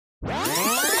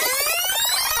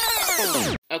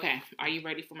Okay, are you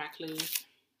ready for my clues?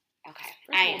 Okay,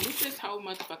 I am. Look this whole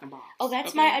motherfucking box. Oh,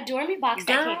 that's my Adore Me box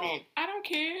Girl, that came in. I don't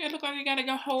care. It looked like you got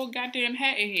a whole goddamn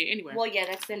hat in here. Anyway. Well, yeah,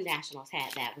 that's the Nationals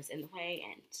hat that was in the way,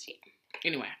 and yeah.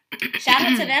 Anyway. Shout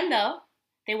out to them, though.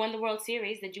 They won the World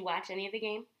Series. Did you watch any of the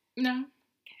game? No.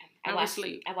 Okay. I was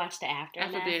asleep. I watched the after.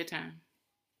 After bedtime.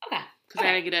 Okay. Because I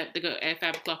had to get up to go at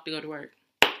 5 o'clock to go to work.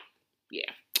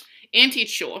 Yeah. Auntie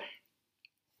Shore.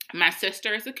 My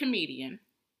sister is a comedian.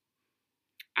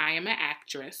 I am an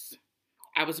actress.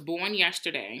 I was born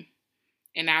yesterday.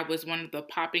 And I was one of the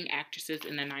popping actresses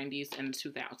in the 90s and the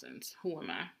 2000s. Who am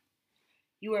I?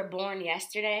 You were born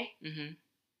yesterday? Mm-hmm.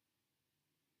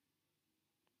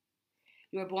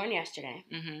 You were born yesterday.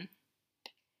 Mm-hmm.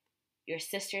 Your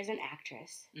sister's an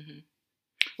actress. Mm-hmm.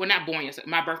 Well, not born yesterday.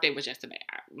 My birthday was yesterday.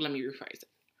 Let me rephrase it.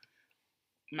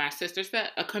 My sister's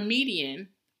a comedian.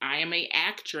 I am an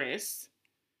actress.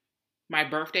 My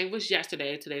birthday was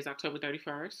yesterday. Today's October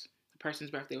 31st. The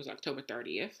person's birthday was October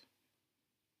 30th.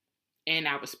 And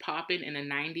I was popping in the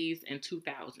 90s and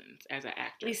 2000s as an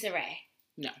actress. Lisa Ray.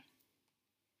 No.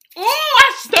 Oh,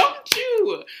 I stumped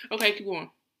you. Okay, keep going.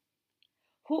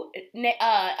 Who?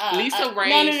 Lisa Ray.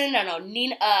 No.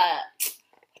 Nina. What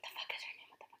the fuck is her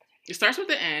name? It starts with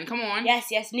the N. Come on.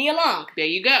 Yes. Nia Long. There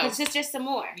you go. Her sister some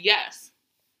more. Yes.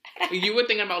 You were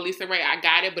thinking about Lisa Ray. I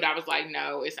got it, but I was like,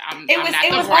 no, it was on the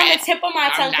tip of my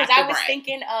tongue because I was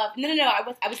thinking of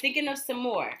I was thinking of some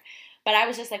more, but I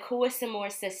was just like, who is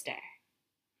Samore's sister?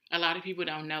 A lot of people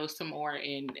don't know Samore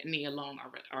and Nia Long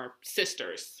are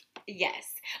sisters.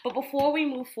 Yes. But before we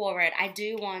move forward, I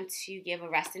do want to give a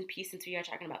rest in peace since we are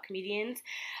talking about comedians.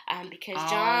 Because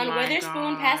John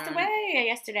Witherspoon passed away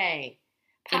yesterday.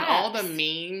 Pops. And all the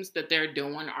memes that they're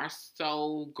doing are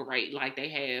so great. Like they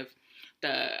have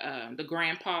the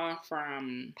grandpa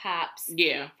from Pops.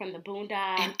 Yeah. From the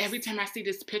Boondocks. And every time I see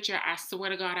this picture, I swear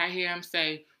to God, I hear him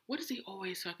say, what does he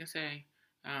always fucking say?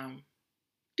 Some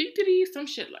stupid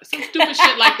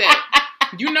shit like that.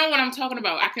 You know what I'm talking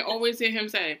about. I can always hear him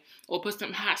say, or put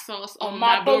some hot sauce on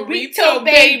my burrito,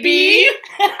 baby.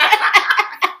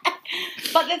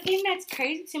 But the thing that's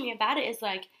crazy to me about it is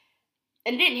like,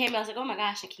 and didn't hit me. I was like, oh my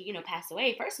gosh, like he, passed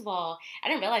away. First of all, I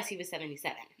didn't realize he was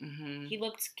 77. Mm-hmm. He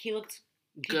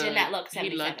good. Did not look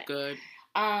 77. He looked good.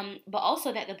 But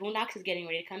also that the Boondocks is getting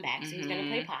ready to come back, so he's gonna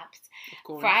play Pops. Of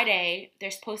course. Friday,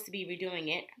 they're supposed to be redoing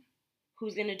it.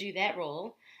 Who's gonna do that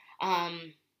role?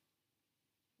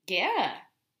 Yeah.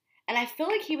 And I feel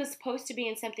like he was supposed to be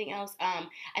in something else.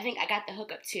 I think I got the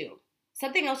hookup too.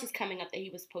 Something else is coming up that he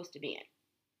was supposed to be in.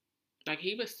 Like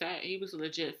he was sad. He was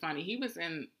legit funny. He was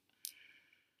in.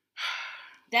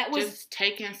 That was just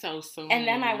taken so soon. And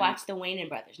then I watched the Wayans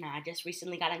Brothers. Now I just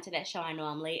recently got into that show. I know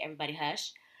I'm late. Everybody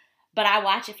hush. But I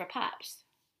watch it for Pops.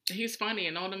 He's funny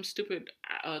and all them stupid,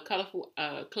 colorful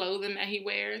clothing that he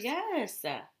wears. Yes.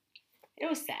 It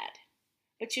was sad.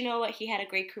 But you know what? He had a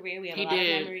great career. We have a lot of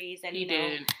memories. And he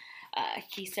did.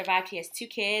 He survived. He has 2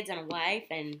 kids and a wife.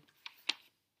 And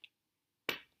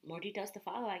more details to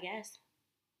follow, I guess.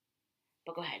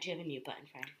 But go ahead. Do you have a mute button,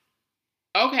 friend?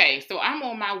 Okay, so I'm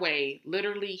on my way,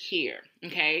 literally here,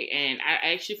 okay? And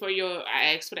I asked for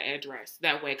the address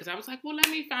that way, because I was like, well, let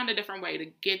me find a different way to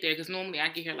get there, because normally I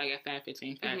get here like at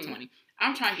 5:15, 5:20. Mm-hmm.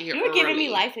 I'm trying to get here early. You were giving me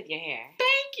life with your hair.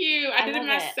 Thank you. I did it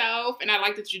myself, and I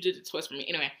like that you did the twist for me.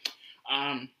 Anyway,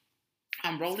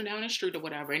 I'm rolling down the street or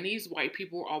whatever, and these white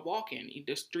people are walking.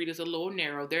 The street is a little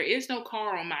narrow. There is no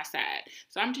car on my side.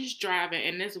 So I'm just driving,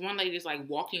 and this one lady is like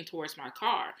walking towards my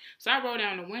car. So I roll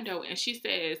down the window, and she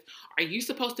says, are you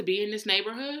supposed to be in this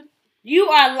neighborhood? You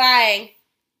are lying.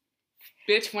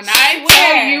 Bitch, when I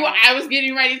tell you I was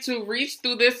getting ready to reach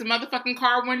through this motherfucking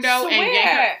car window and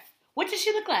get her. What does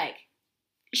she look like?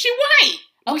 She white.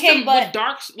 Okay,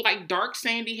 with dark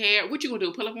sandy hair. What you gonna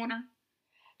do, pull up on her?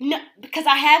 No, because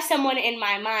I have someone in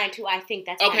my mind who I think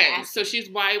that's okay. So she's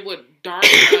white with dark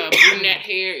brunette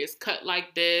hair. Is cut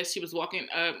like this. She was walking.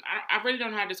 I really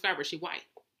don't know how to describe her. She white.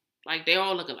 Like they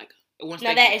all look alike.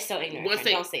 That is so ignorant.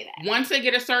 Don't say that. Once they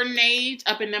get a certain age,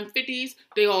 up in them 50s,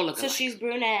 they all look alike. So she's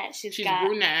brunette. She's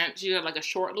brunette. She got like a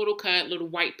short little cut, little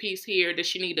white piece here that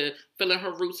she need to fill in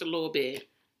her roots a little bit.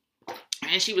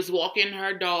 And she was walking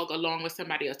her dog along with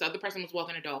somebody else. The other person was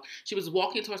walking a dog. She was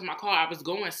walking towards my car. I was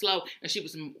going slow, and she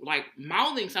was like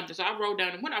mouthing something. So I rolled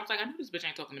down the window. I was like, I know this bitch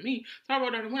ain't talking to me. So I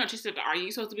rolled down the window. She said, are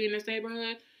you supposed to be in this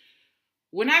neighborhood?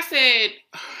 When I said,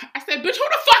 bitch, who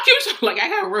the fuck you? Like I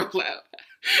got real loud.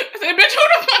 I said, bitch,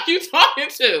 who the fuck you talking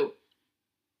to?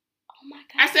 Oh Oh my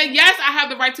God. I said, yes, I have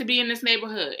the right to be in this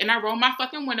neighborhood. And I rolled my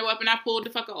fucking window up and I pulled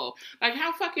the fuck off. Like,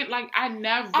 how fucking, like, I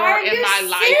never in my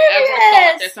life ever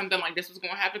thought that something like this was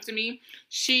going to happen to me.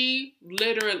 She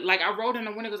literally, like, I rolled in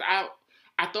the window because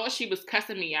I thought she was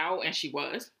cussing me out, and she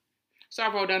was. So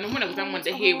I rolled down the window because I wanted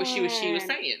to hear what she was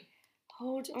saying.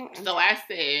 Hold on. So I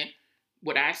said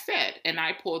what I said, and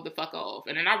I pulled the fuck off.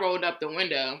 And then I rolled up the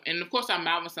window, and of course I'm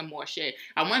mouthing some more shit.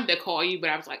 I wanted to call you, but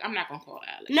I was like, I'm not going to call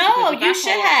Alex. No, you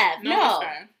should have. No.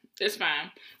 It's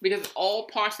fine. Because all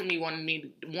parts of me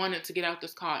wanted to get out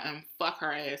this car and fuck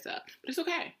her ass up. But it's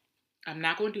okay. I'm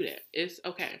not going to do that. It's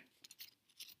okay.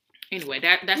 Anyway,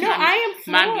 that's I am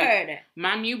floored.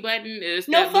 My mute button is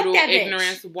that little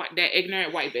ignorant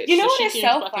white bitch. You know what is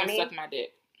so funny? Suck my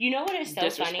dick. You know what is so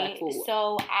funny?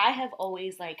 So I have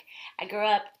always, like,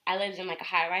 I lived in, like, a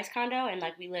high-rise condo, and,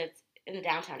 like, we lived in the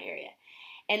downtown area.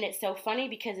 And it's so funny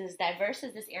because as diverse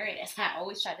as this area is, I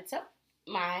always try to tell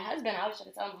my husband,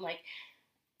 I'm like,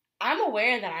 I'm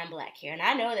aware that I'm black here. And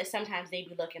I know that sometimes they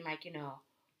be looking like, you know,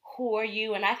 who are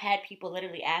you? And I've had people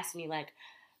literally ask me, like,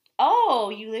 oh,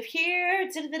 you live here?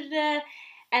 Da-da-da-da.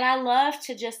 And I love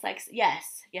to just, like,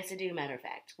 yes, I do, matter of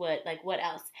fact. What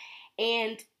else?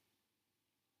 And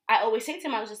I always say to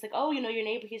him, I was just like, oh, you know, your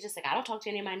neighbor. He's just like, I don't talk to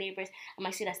any of my neighbors. I'm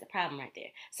like, see, that's the problem right there.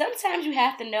 Sometimes you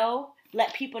have to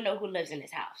let people know who lives in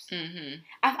this house. Mm-hmm.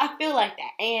 I feel like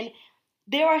that. And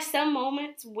there are some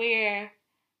moments where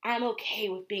I'm okay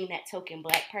with being that token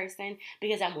black person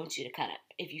because I want you to cut up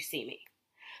if you see me.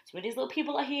 So when these little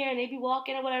people are here and they be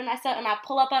walking or whatever, and I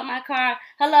pull up out my car,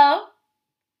 hello?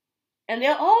 And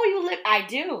they'll, oh, you live, I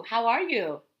do. How are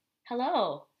you?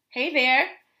 Hello. Hey there.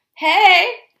 Hey.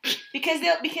 Because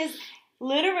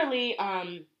literally,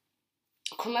 when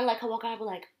I walk out, I'll be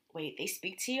like, wait, they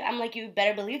speak to you? I'm like, you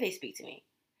better believe they speak to me.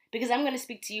 Because I'm going to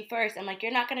speak to you first. I'm like,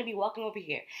 you're not going to be walking over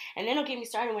here. And then they'll get me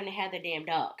started when they have their damn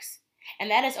dogs. And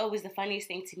that is always the funniest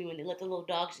thing to me when they let the little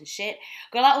dogs and shit.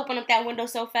 Girl, I open up that window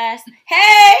so fast.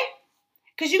 Hey!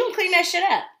 Because you can clean that shit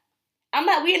up.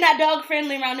 We are not dog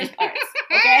friendly around this parts.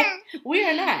 Okay? We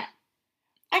are not.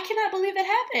 I cannot believe that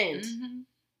happened. Mm-hmm.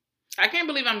 I can't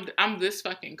believe I'm this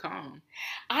fucking calm.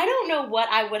 I don't know what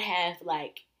I would have,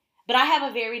 but I have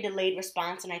a very delayed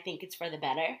response, and I think it's for the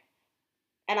better.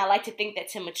 And I like to think that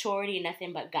to maturity,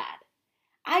 nothing but God.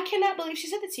 I cannot believe she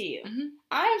said it to you. Mm-hmm.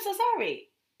 I am so sorry.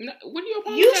 No, what are you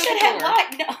apologizing for? You should have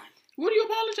what? No. What are you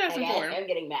apologizing for? I'm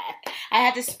getting mad. I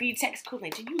had to speed text Kool-Aid.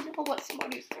 Like, do you know what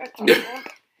somebody said?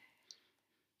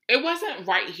 It wasn't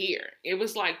right here. It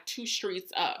was like 2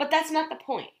 streets up. But that's not the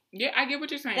point. Yeah, I get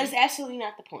what you're saying. That's absolutely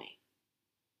not the point.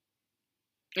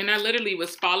 And I literally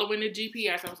was following the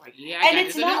GPS. I was like, yeah, I got this. And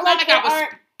it's not like I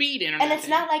was speeding or and nothing. It's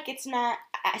not like it's not,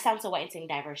 I sound so white and saying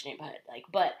diverse neighborhood.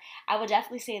 But I would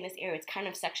definitely say in this area, it's kind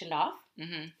of sectioned off.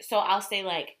 Mm-hmm. So I'll say,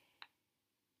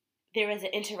 there is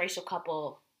an interracial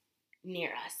couple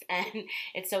near us. And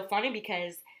it's so funny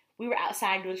because we were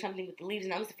outside doing something with the leaves,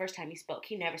 and that was the first time he spoke.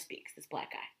 He never speaks, this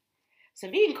black guy. So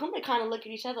me and Kumla kind of look at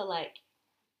each other like,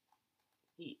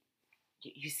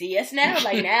 you see us now?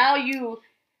 Now you...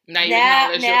 Now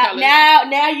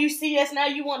you see us. Now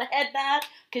you want to head nod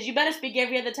because you better speak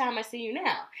every other time I see you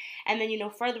now. And then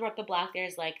further up the block,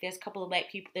 there's a couple of black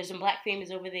people. There's some black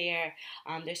families over there.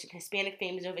 There's some Hispanic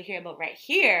families over here. But right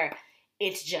here,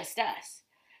 it's just us.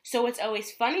 So it's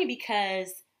always funny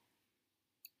because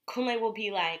Kunle will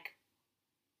be like,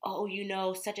 oh,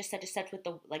 such and such with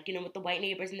the with the white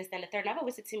neighbors and this and the third. And I've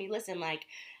always said to me, listen,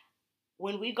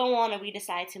 when we go on and we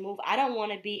decide to move, I don't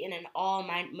want to be in an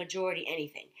all-majority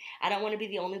anything. I don't want to be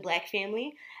the only black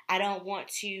family. I don't want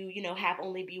to, have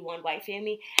only be one white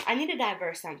family. I need to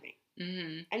diverse something.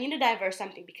 Mm-hmm. I need to diverse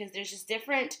something because there's just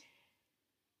different,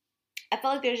 I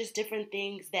feel like there's just different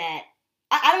things that,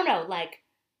 I don't know,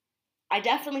 I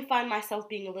definitely find myself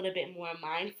being a little bit more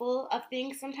mindful of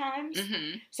things sometimes.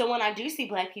 Mm-hmm. So when I do see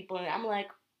black people, I'm like,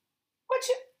 what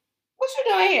you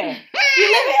doing here?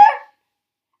 You live here?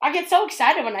 I get so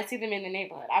excited when I see them in the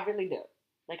neighborhood. I really do.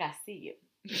 I see you.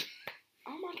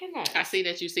 Oh, my goodness. I see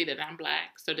that you see that I'm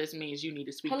black, so this means you need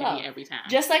to speak to me every time.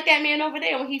 Just like that man over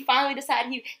there when he finally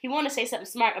decided he wanted to say something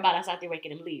smart about us out there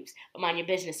raking them leaves. But mind your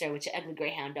business, sir, with your ugly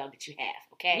greyhound dog that you have,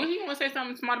 okay? Well, you want to say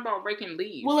something smart about raking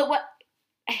leaves? Well,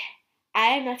 I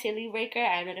am not a leaf raker.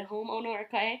 I am not a homeowner,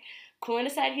 okay? Cohen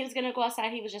decided he was going to go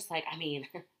outside. He was just like,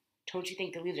 don't you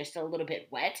think the leaves are still a little bit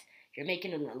wet? You're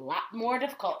making it a lot more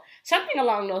difficult. Something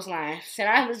along those lines. And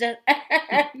I was just,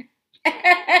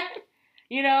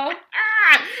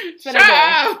 Shut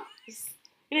up!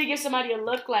 Give somebody a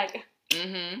look like,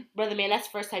 brother man, that's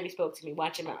the first time he spoke to me.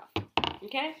 Watch your mouth.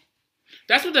 Okay?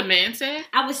 That's what the man said?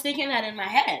 I was thinking that in my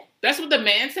head. That's what the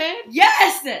man said?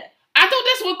 Yes! I thought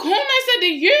that's what Coolman said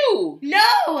to you.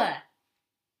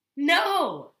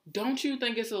 No. Don't you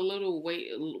think it's a little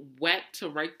wet to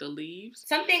rake the leaves?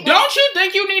 Something. Don't you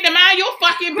think you need to mind your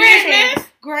fucking business?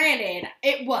 Granted,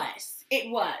 it was. No,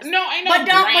 ain't no. But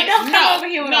don't come over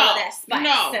here with all that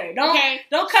spice, sir.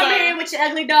 Don't come here with your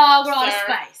ugly dog with all the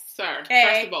spice. Sir,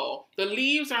 first of all, the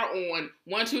leaves are on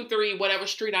 123 whatever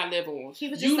street I live on. He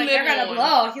was just like, they're gonna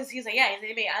blow. He was like, yeah.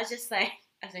 I was just like,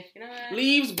 you know what?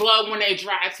 Leaves blow when they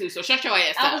dry too. So shut your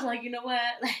ass up. I was like, you know what?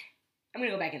 I'm gonna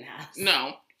go back in the house.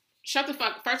 No. Shut the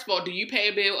fuck. First of all, do you pay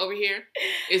a bill over here?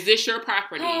 Is this your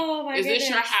property? Oh my goodness. Is this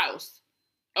your house?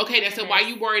 Okay, then so why are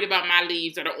you worried about my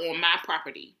leaves that are on my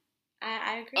property?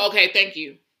 I agree. Okay, thank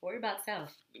you. Worry about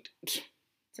self. It's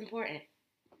important.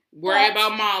 Worry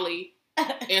about Molly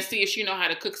and see if she know how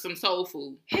to cook some soul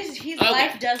food. His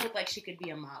wife does look like she could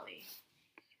be a Molly.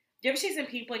 Do you ever see some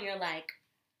people and you're like,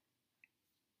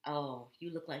 oh,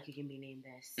 you look like you can be named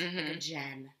this. Mm-hmm. Like a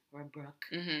Jen or a Brooke.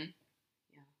 Mm-hmm.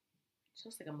 She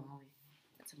looks like a Molly.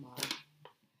 That's a Molly.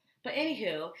 But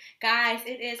anywho, guys,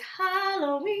 it is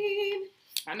Halloween.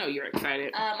 I know you're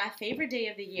excited. My favorite day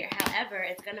of the year. However,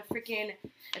 it's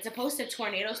supposed to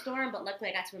tornado storm, but luckily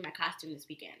I got to wear my costume this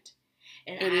weekend.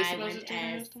 And it is supposed to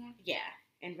tornado storm? Yeah,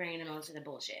 and rain and all sorts of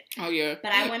bullshit. Oh, yeah.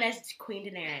 But I went as Queen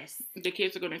Daenerys. The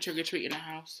kids are going to trick-or-treat in the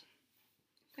house.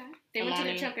 Okay. They went to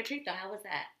the trunk-or-treat, though. How was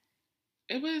that?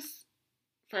 It was...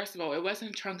 First of all, it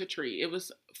wasn't trunk or treat. It was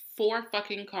 4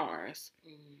 fucking cars.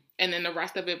 Mm. And then the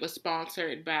rest of it was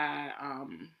sponsored by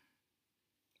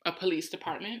a police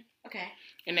department. Okay.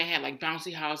 And they had like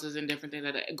bouncy houses and different things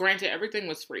like that. Granted, everything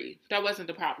was free. That wasn't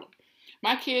the problem.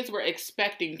 My kids were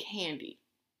expecting candy.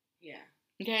 Yeah.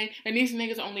 Okay? And these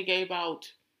niggas only gave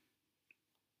out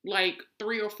like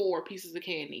 3 or 4 pieces of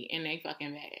candy in their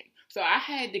fucking bag. So I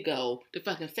had to go to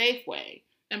fucking Safeway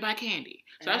and buy candy.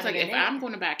 So I was like, if I'm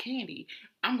going to buy candy,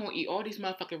 I'm going to eat all these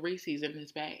motherfucking Reese's in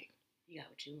this bag. You got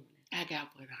what you wanted. I got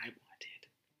what I wanted.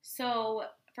 So,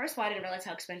 first of all, I didn't realize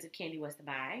how expensive candy was to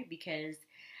buy because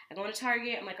I go into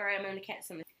Target. I'm like, all right, I'm going to get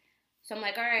some. So I'm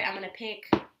like, all right, I'm going to pick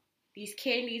these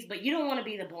candies, but you don't want to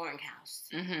be the boring house.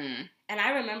 Mm-hmm. And I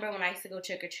remember when I used to go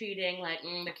trick-or-treating, like,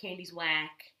 the candy's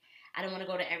whack. I don't want to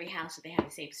go to every house that they have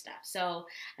the same stuff. So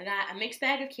I got a mixed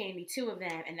bag of candy, 2 of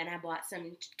them, and then I bought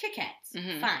some Kit Kats.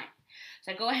 Mm-hmm. Fine.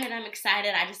 So I go ahead and I'm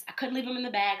excited. I couldn't leave them in the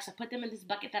bag, so I put them in this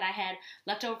bucket that I had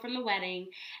left over from the wedding.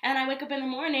 And I wake up in the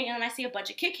morning and I see a bunch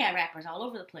of Kit Kat wrappers all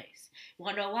over the place. You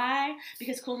want to know why?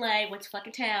 Because Kool-Aid went to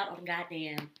fucking town on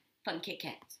goddamn fucking Kit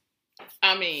Kats.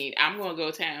 I mean, I'm going to go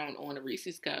town on a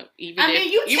Reese's cup.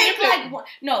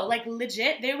 Like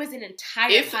legit, there was an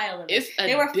entire pile of it.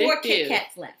 There were 4 Kit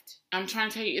Kats left. I'm trying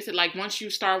to tell you, it's like once you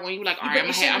start one, you're like, all right, I'm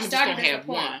just going to have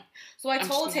one. So I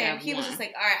told him, he was just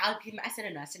like, all right, I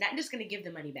said, no, I'm just going to give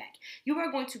the money back. You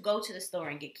are going to go to the store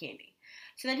and get candy.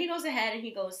 So then he goes ahead and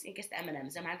he goes and gets the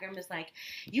M&Ms. And my grandma's like,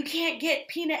 you can't get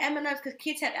peanut M&Ms because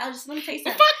kids have allergies. Let me tell you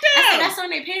something. Well, fuck them. I said, that's on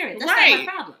their parents. That's not my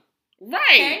problem. Right.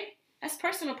 Okay? That's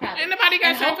personal problem. Ain't nobody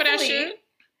got time for that shit.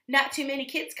 Not too many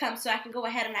kids come, so I can go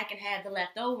ahead and I can have the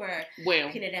leftover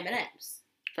peanut M&Ms.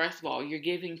 First of all, you're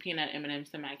giving peanut M&Ms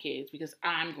to my kids because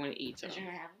I'm going to eat them. You're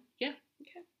going to have them? Yeah.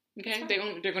 Okay.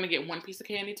 They're going to get 1 piece of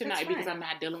candy tonight because I'm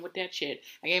not dealing with that shit.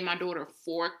 I gave my daughter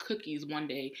 4 cookies one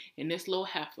day, and this little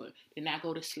heifer did not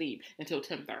go to sleep until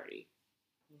 10:30.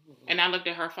 Mm-hmm. And I looked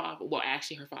at her father. Well,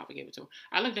 actually, her father gave it to her.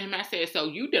 I looked at him and I said, so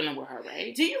you dealing with her,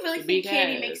 right? Do you really think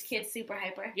candy makes kids super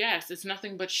hyper? Yes, it's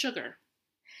nothing but sugar.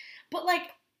 But, like,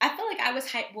 I feel like I was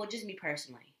hyper. Well, just me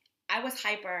personally. I was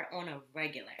hyper on a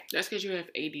regular. That's because you have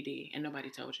ADD and nobody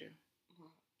told you. Mm-hmm.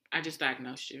 I just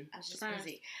diagnosed you. I was just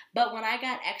busy. But when I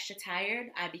got extra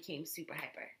tired, I became super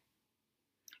hyper.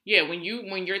 Yeah, when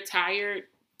you're tired,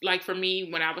 like for me,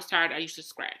 when I was tired, I used to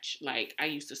scratch. Like, I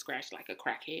used to scratch like a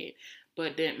crackhead.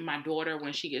 But then my daughter,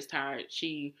 when she gets tired,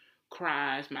 she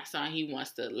cries. My son, he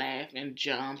wants to laugh and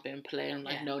jump and play. I'm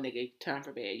like, no, nigga, time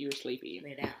for bed. You're sleepy.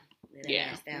 Lay down.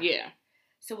 Lay down. Yeah.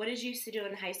 So what did you used to do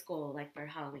in high school, like, for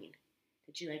Halloween?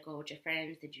 Did you, like, go with your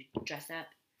friends? Did you dress up?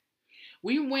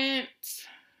 We went...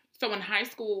 So in high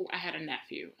school, I had a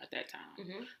nephew at that time.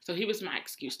 Mm-hmm. So he was my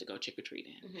excuse to go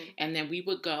trick-or-treating. Mm-hmm. And then we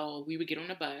would get on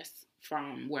a bus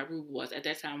from wherever we was. At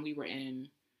that time, we were in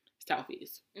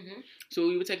Southeast. Mm-hmm. So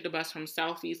we would take the bus from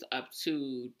Southeast up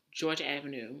to Georgia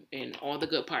Avenue and all the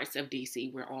good parts of D.C.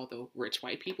 where all the rich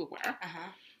white people were. Uh-huh.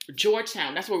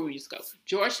 Georgetown, that's where we used to go.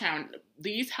 Georgetown,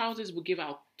 these houses would give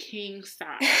out king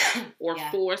size or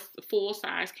full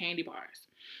size candy bars.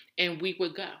 And we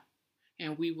would go.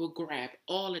 And we would grab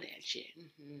all of that shit.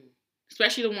 Mm-hmm.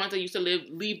 Especially the ones that used to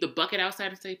leave the bucket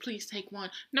outside and say, please take one.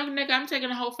 No, nigga, I'm taking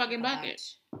the whole fucking bucket.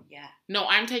 Yeah. No,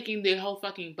 I'm taking the whole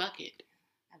fucking bucket.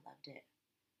 I loved it.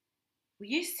 we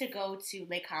used to go to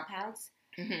Lake Compounds.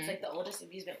 Mm-hmm. It's like the oldest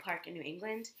amusement park in New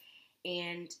England.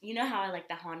 And you know how I like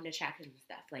the haunted attractions and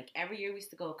stuff. Like every year we used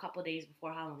to go a couple days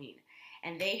before Halloween.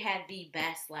 And they had the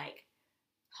best like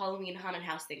Halloween haunted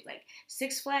house things. Like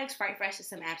Six Flags Fright Fresh is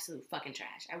some absolute fucking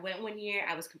trash. I went one year,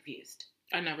 I was confused.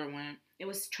 I never went. It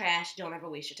was trash. Don't ever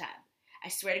waste your time. I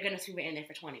swear to goodness we were in there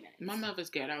for 20 minutes. My mother's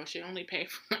ghetto. She only paid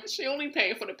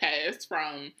for the pass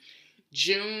from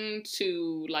June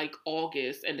to like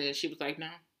August, and then she was like, "No."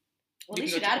 Well, at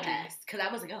least you got a pass, because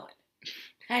I wasn't going.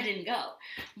 I didn't go.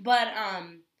 But,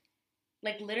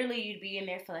 like, literally, you'd be in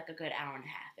there for, like, a good hour and a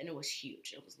half, and it was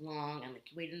huge. It was long, and,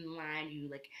 like, you waited in line. You,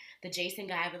 like, the Jason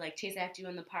guy would, like, chase after you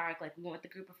in the park. Like, we went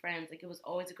with a group of friends. Like, it was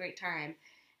always a great time.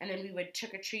 And then we would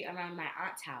trick-or-treat around my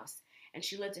aunt's house, and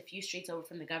she lived a few streets over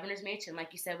from the governor's mansion.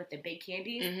 Like you said, with the big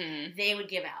candies, they would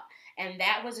give out. And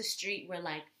that was a street where,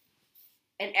 like,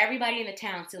 and everybody in the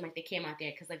town seemed like they came out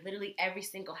there, because, like, literally every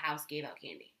single house gave out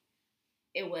candy.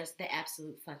 It was the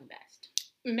absolute fucking best.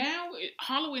 Now,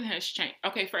 Halloween has changed.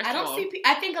 Okay, first of all,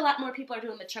 I think a lot more people are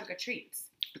doing the trunk or treats.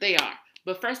 They are.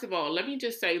 But first of all, let me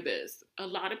just say this. A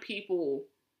lot of people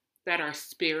that are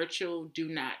spiritual do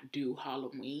not do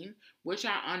Halloween, which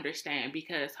I understand,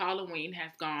 because Halloween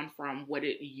has gone from what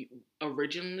it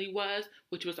originally was,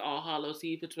 which was All Hallows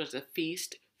Eve, which was a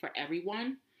feast for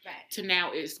everyone, right, to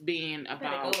now it's being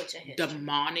about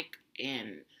demonic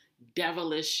and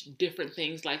devilish, different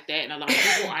things like that, and a lot of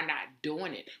people are not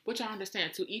doing it, which I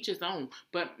understand. To each his own.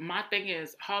 But my thing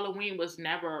is, Halloween was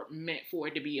never meant for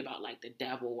it to be about like the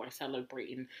devil or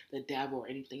celebrating the devil or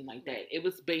anything like that. It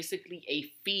was basically a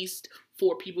feast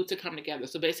for people to come together.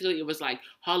 So basically it was like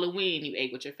Halloween, you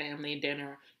ate with your family and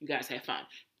dinner, you guys had fun.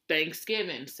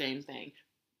 Thanksgiving, same thing.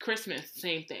 Christmas,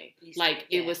 same thing. Easter, like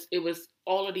it was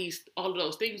all of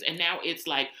those things, and now it's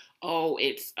like, oh,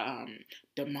 it's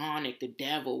demonic, the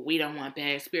devil. We don't want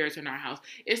bad spirits in our house.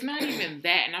 It's not even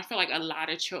that, and I feel like a lot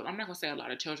of children. I'm not gonna say a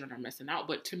lot of children are missing out,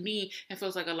 but to me, it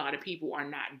feels like a lot of people are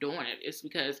not doing it. It's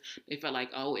because they feel like,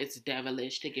 oh, it's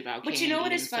devilish to give out. But you know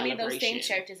what is funny? Those same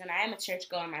churches, and I am a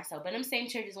churchgoer myself, but them same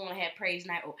churches want to have praise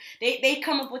night. Oh, they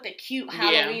come up with a cute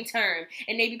Halloween term,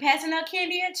 and they be passing out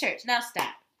candy at church. Now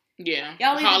stop. Yeah.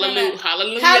 Hallelujah night.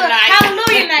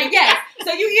 Hallelujah night, yes.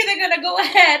 So you're either going to go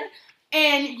ahead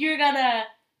and you're going to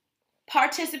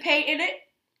participate in it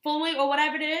fully or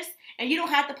whatever it is, and you don't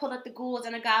have to pull up the ghouls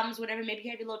and the goblins, whatever, maybe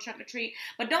have your little trunk or treat,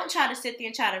 but don't try to sit there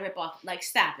and try to rip off, like,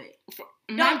 stop it.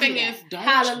 My thing is,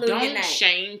 don't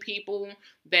shame people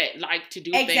that like to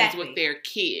do things with their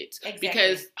kids. Exactly.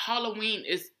 Because Halloween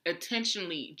is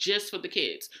intentionally just for the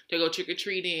kids. To go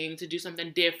trick-or-treating, to do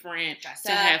something different,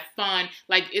 to have fun.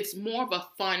 Like, it's more of a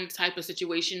fun type of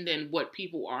situation than what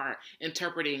people are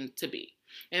interpreting to be.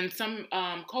 And some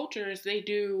cultures, they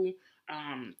do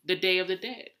the Day of the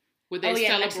Dead, where they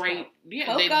celebrate.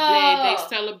 Yeah, they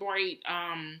celebrate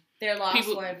their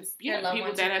lost ones. Yeah, their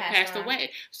people that have passed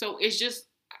away. So it's just,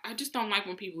 I just don't like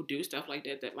when people do stuff like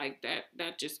that.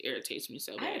 That just irritates me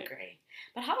so bad. I agree.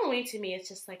 But Halloween to me, it's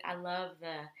just like, I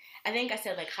think I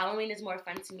said, like, Halloween is more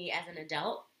fun to me as an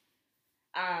adult.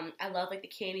 I love, like, the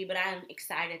candy, but I'm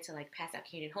excited to, like, pass out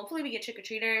candy. And hopefully we get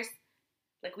trick-or-treaters.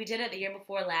 Like, we did it the year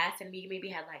before last, and we maybe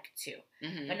had, like, 2.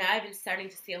 Mm-hmm. But now I've been starting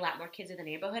to see a lot more kids in the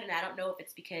neighborhood, and I don't know if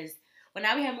it's because, well,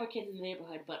 now we have more kids in the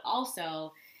neighborhood, but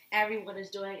also everyone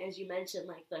is doing, as you mentioned,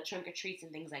 like, the trunk-or-treats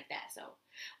and things like that. So,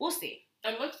 we'll see.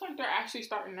 It looks like they're actually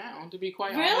starting now, to be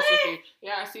quite honest with you.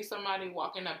 Yeah, I see somebody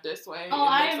walking up this way. Oh,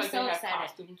 I am like so they have excited.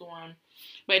 Costumes on.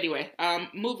 But anyway,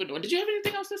 moving on. Did you have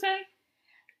anything else to say?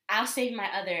 I'll save my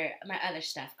other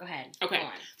stuff. Go ahead. Okay. Go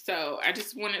on. So, I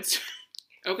just wanted to...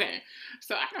 Okay,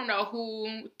 so I don't know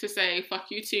who to say fuck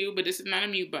you to, but this is not a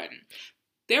mute button.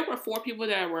 There were 4 people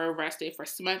that were arrested for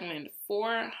smuggling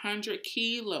 400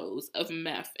 kilos of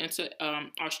meth into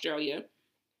Australia.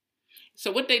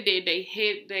 So what they did,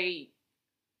 they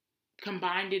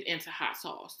combined it into hot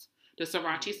sauce. The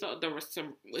sriracha sauce, the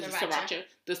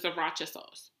sriracha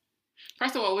sauce.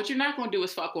 First of all, what you're not going to do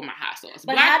is fuck with my hot sauce.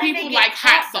 But Black people like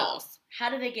hot sauce.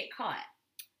 How do they get caught?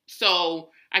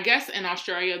 So I guess in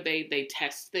Australia, they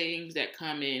test things that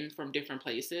come in from different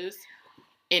places.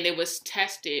 And it was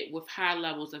tested with high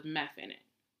levels of meth in it.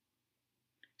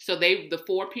 So the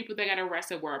 4 people that got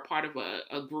arrested were a part of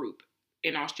a group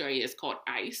in Australia. It's called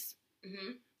ICE.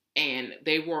 Mm-hmm. And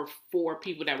they were 4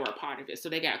 people that were a part of it. So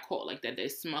they got caught like that. They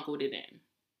smuggled it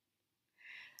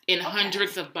in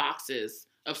hundreds of boxes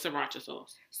of sriracha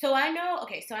sauce. So I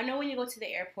know when you go to the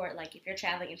airport, like if you're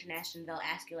traveling international, they'll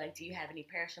ask you like, do you have any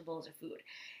perishables or food?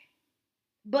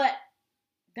 But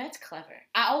that's clever.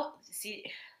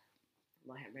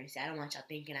 Lord have mercy. I don't want y'all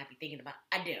thinking I be thinking about.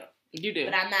 I do. You do.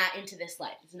 But I'm not into this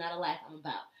life. It's not a life I'm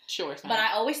about. Sure. But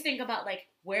I always think about, like,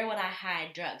 where would I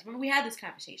hide drugs? Remember, we had this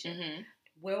conversation. Mm-hmm.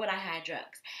 Where would I hide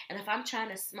drugs? And if I'm trying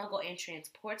to smuggle and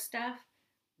transport stuff,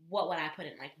 what would I put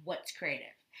in? Like, what's creative?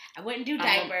 I wouldn't do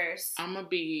diapers. I'm going to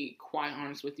be quite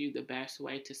honest with you. The best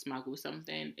way to smuggle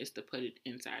something is to put it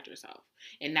inside yourself.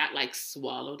 And not, like,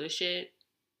 swallow the shit.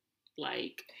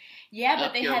 Like... Yeah,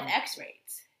 but they have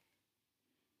x-rays.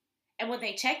 And when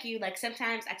they check you, like,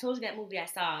 sometimes... I told you that movie I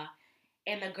saw...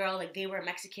 And the girl, like, they were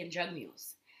Mexican drug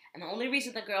mules. And the only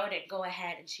reason the girl didn't go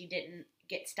ahead and she didn't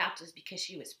get stopped was because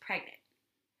she was pregnant.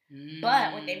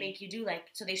 But what they make you do, like,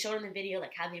 so they showed in the video,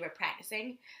 like, how they were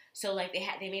practicing. So, like,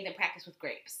 they made them practice with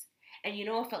grapes. And you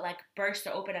know, if it, like, bursts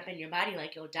or open up in your body,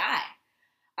 like, you'll die.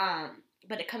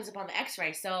 But it comes up on the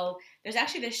x-ray. So there's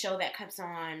actually this show that comes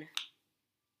on,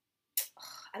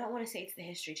 I don't want to say it's the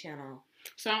History Channel.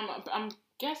 So I'm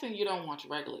guessing you don't watch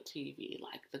regular TV,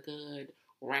 like the good...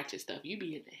 ratchet stuff. You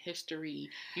be into history.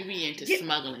 You be into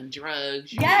smuggling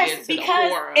drugs. Yes,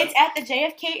 because it's at the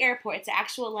JFK airport. It's an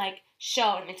actual, like,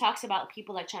 show, and it talks about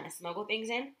people, like, trying to smuggle things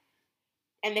in.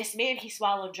 And this man, he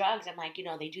swallowed drugs, and, like, you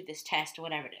know, they do this test or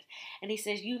whatever it is. And he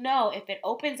says, you know, if it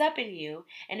opens up in you,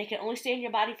 and it can only stay in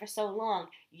your body for so long,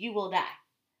 you will die.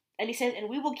 And he says, and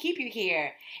we will keep you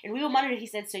here, and we will monitor. He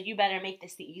said, so you better make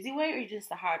this the easy way or just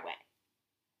the hard way.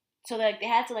 So, like, they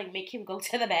had to, like, make him go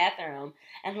to the bathroom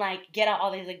and, like, get out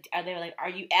all these, like, they were like, are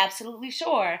you absolutely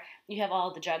sure you have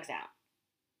all the drugs out?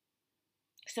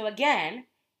 So, again,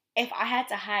 if I had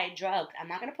to hide drugs, I'm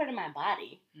not going to put it in my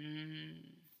body.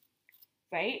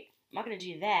 Right? I'm not going to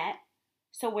do that.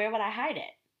 So, where would I hide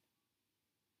it?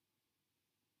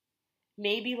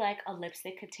 Maybe, like, a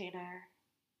lipstick container.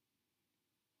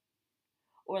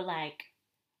 Or, like,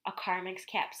 a Carmex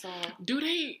capsule. Do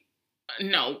they...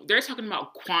 No, they're talking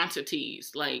about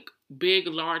quantities, like big,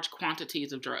 large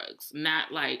quantities of drugs,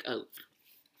 not like a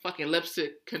fucking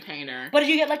lipstick container. But if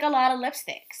you get like a lot of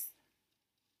lipsticks,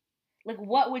 like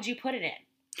what would you put it in?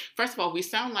 First of all, we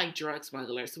sound like drug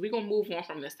smugglers, so we're going to move on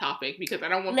from this topic because I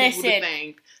don't want people to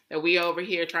think that we over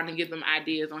here trying to give them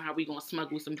ideas on how we going to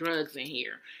smuggle some drugs in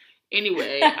here.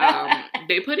 Anyway,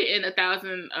 they put it in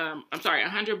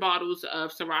 100 bottles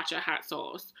of sriracha hot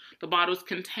sauce. The bottles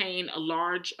contain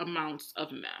large amounts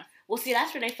of meth. Well, see,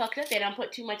 that's where they fucked up. They don't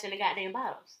put too much in the goddamn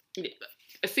bottles.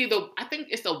 See, I think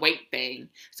it's a weight thing.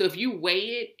 So if you weigh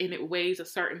it and it weighs a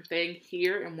certain thing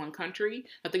here in one country,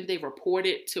 I think they report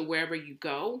it to wherever you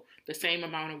go, the same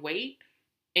amount of weight.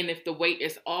 And if the weight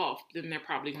is off, then they're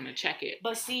probably going to check it.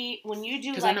 But see, when you do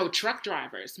because I know truck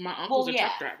drivers. My uncle's a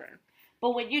truck driver.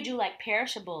 But when you do, like,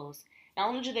 perishables, not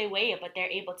only do they weigh it, but they're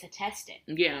able to test it.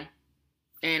 Yeah.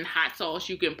 And hot sauce,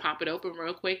 you can pop it open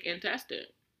real quick and test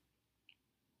it.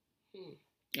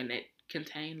 And it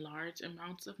contained large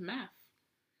amounts of meth.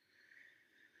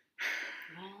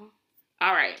 Well.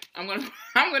 All right. I'm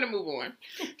gonna move on.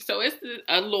 So it's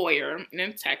a lawyer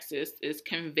in Texas is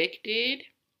convicted.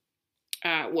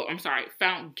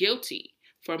 Found guilty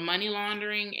for money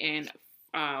laundering and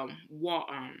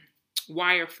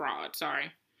wire fraud,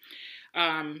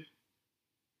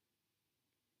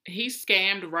 he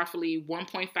scammed roughly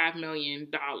 $1.5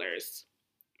 million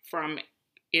from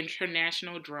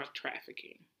international drug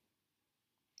trafficking.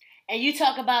 And you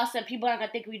talk about some people aren't going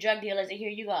to think we drug dealers, and here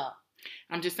you go.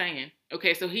 I'm just saying.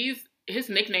 Okay, so his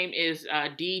nickname is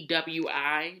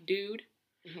DWI Dude,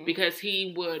 because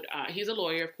he would, he's a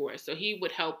lawyer, of course, so he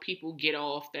would help people get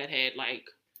off that had, like,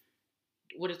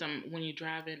 what is them when you're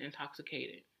driving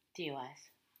intoxicated? DUIs.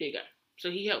 There you go.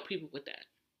 So he helped people with that.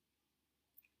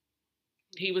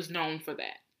 He was known for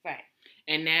that. Right.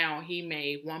 And now he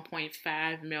made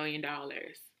 $1.5 million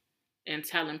in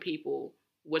telling people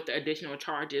what the additional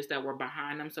charges that were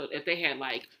behind them. So if they had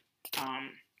like,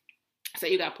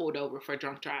 say you got pulled over for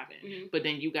drunk driving, but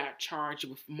then you got charged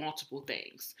with multiple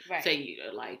things. Right. Say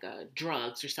like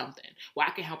drugs or something. Well,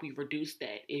 I can help you reduce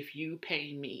that if you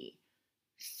pay me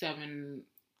 $7,000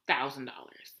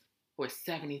 or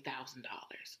 $70,000.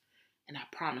 And I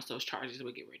promise those charges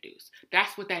would get reduced.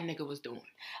 That's what that nigga was doing.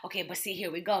 Okay, but see, here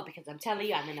we go. Because I'm telling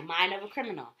you, I'm in the mind of a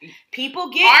criminal. People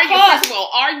get caught. First of all,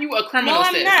 are you a criminal? No,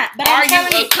 I'm not. But are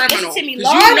you a criminal? Listen to me.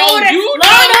 Law and Order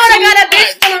got a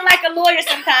bitch feeling like a lawyer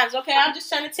sometimes. Okay, I'm just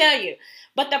trying to tell you.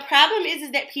 But the problem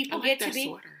is that people get to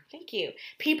be. Thank you.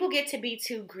 People get to be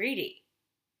too greedy.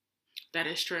 That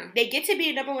is true. They get to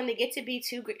be, number one, they get to be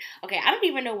too greedy. Okay, I don't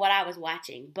even know what I was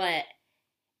watching, but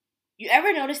you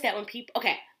ever notice that when people,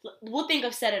 okay, we'll think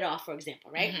of Set It Off, for example,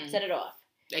 right? Set It Off.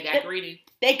 They got greedy.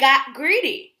 They got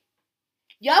greedy.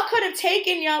 Y'all could have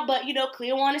taken y'all, but,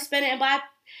 Cleo wanted to spend it and buy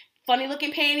funny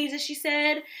looking panties, as she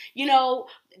said.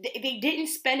 they didn't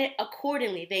spend it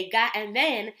accordingly. And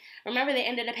then, remember, they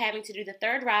ended up having to do the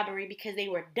third robbery because they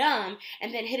were dumb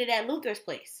and then hid it at Luther's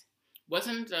place.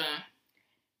 Wasn't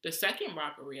the second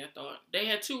robbery, I thought. They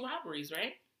had 2 robberies,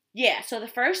 right? Yeah, so the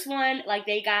first one, like,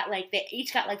 they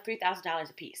each got, like, $3,000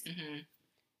 a piece. Mm-hmm.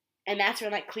 And that's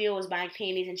when, like, Cleo was buying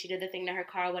panties and she did the thing to her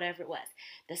car, whatever it was.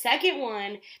 The second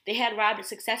one, they had robbed it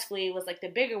successfully. It was, like, the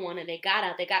bigger one, and they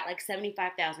got, like,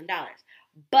 $75,000.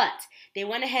 But they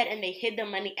went ahead and they hid the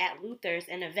money at Luther's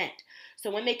an event.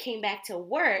 So when they came back to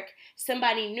work,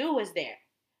 somebody new was there.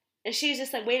 And she's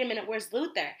just like, wait a minute, where's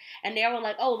Luther? And they were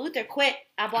like, oh, Luther quit.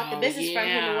 I bought the business from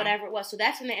him or whatever it was. So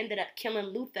that's when they ended up killing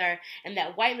Luther, and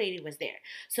that white lady was there.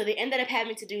 So they ended up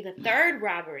having to do the third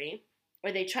robbery,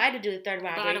 or they tried to do the third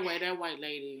robbery. By the way, that white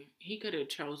lady, he could have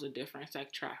chose a different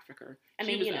sex trafficker.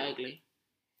 She was ugly.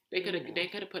 They could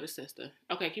have put a sister.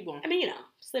 Okay, keep going. I mean,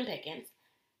 slim pickings.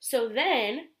 So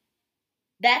then,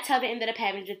 that's how they ended up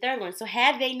having the third one. So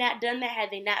had they not done that, had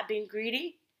they not been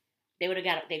greedy, they would have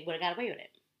got away with it.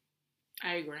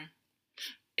 I agree.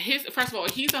 First of all,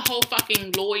 he's a whole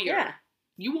fucking lawyer. Yeah.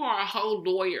 You are a whole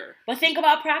lawyer. But think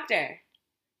about Proctor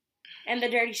and the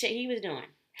dirty shit he was doing.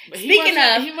 But Speaking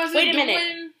of, wait a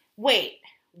minute.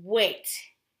 Wait.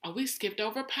 Oh, we skipped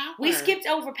over Power. We skipped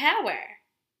over Power.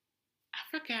 I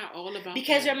forgot all about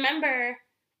because that. Remember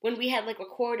when we had, like,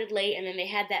 recorded late and then they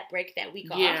had that break that week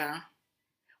off? Yeah.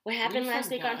 What happened last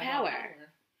week on Power?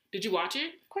 Did you watch it?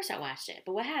 Of course I watched it,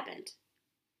 but what happened?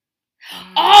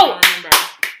 I don't remember.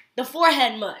 The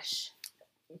forehead mush.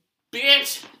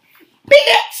 Bitch!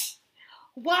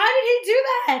 Why did he do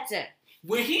that?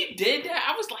 When he did that,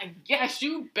 I was like, yes,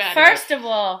 you better. First of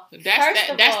all.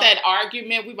 That's that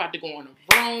argument. We about to go in the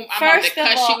room. I'm about to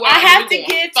cuss you out. I have to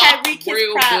give Tyreek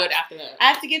his props. Good after that. I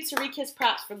have to give Tyreek his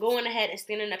props for going ahead and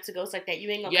standing up to Ghost like that.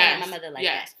 You ain't gonna call my mother like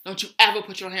that. Don't you ever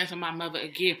put your hands on my mother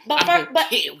again. But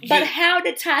how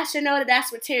did Tasha know that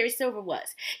that's what Terry Silver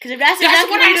was? Because if that's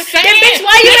what I'm saying. Then bitch,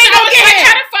 why you ain't gonna get him?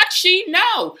 How the fuck she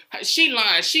know? She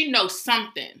lying. She knows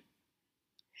something.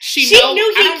 She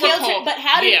knew he killed her, but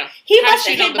how did he must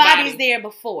have hid bodies there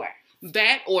before?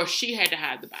 That, or she had to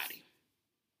hide the body.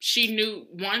 She knew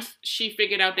once she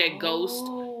figured out that Ghost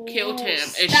killed him,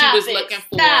 and she was looking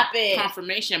for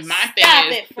confirmation. My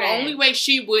thing is, the only way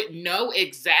she would know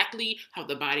exactly how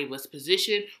the body was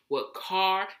positioned, what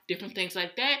car, different things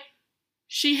like that,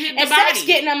 she hid the body. And Sax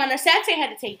getting him on the Sax ain't had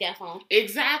to take that phone.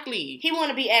 Exactly. He want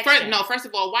to be extra. First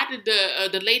of all, why did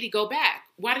the lady go back?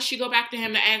 Why did she go back to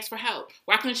him to ask for help?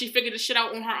 Why couldn't she figure this shit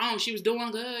out on her own? She was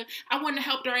doing good. I wouldn't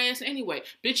have helped her ass anyway.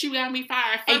 Bitch, you got me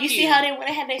fired. Fuck and you see how they went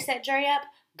ahead and they set Jerry up?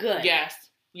 Good.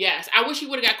 Yes. I wish he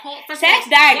would have got caught. Sax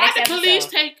died next episode. Why the police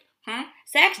take... Huh?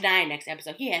 Sax dying next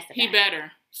episode. He has to die. He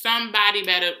better. Somebody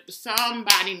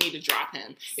need to drop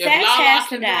him. Sax has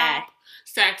to die.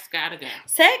 Sax gotta go.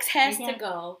 Sax has to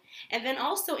go. And then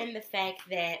also in the fact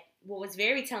that what was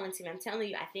very telling to me, I'm telling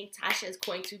you, I think Tasha is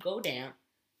going to go down.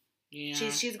 Yeah.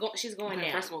 She's going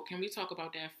down. First of all, can we talk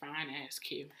about that fine ass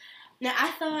Q? Now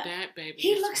I thought that baby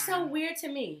he looks so weird to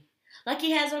me. Like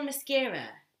he has on mascara.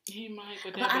 He might,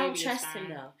 but I don't trust him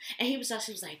though. And he was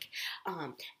like,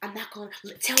 I'm not gonna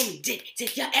tell me.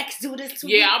 Did your ex do this to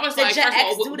you? Yeah, I was like, first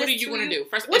of all, what are you gonna do?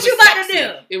 First, what you about to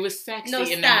do? It was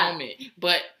sexy in the moment,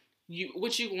 but.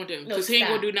 What you gonna do? Because he ain't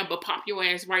gonna do nothing but pop your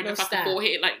ass right in the fucking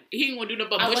forehead. Like, he ain't gonna do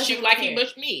nothing but push you like he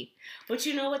pushed me. But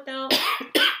you know what, though?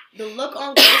 The look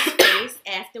on Ghost's face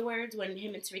afterwards when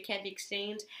him and Tariq had the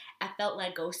exchange, I felt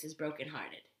like Ghost is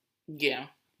brokenhearted. Yeah.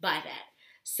 By that.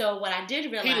 So what I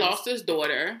did realize... He lost his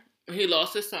daughter. He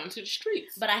lost his son to the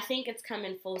streets. But I think it's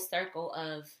coming full circle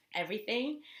of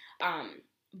everything.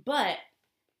 But...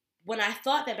 when I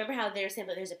thought that... Remember how they were saying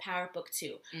that there's a Power Book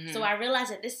 2? Mm-hmm. So I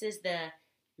realized that this is the...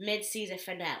 mid-season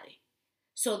finale.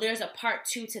 So there's a part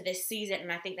 2 to this season,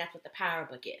 and I think that's what the Power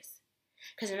Book is.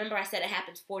 Because remember I said it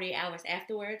happens 48 hours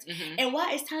afterwards? Mm-hmm. And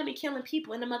why is Tommy killing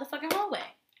people in the motherfucking hallway?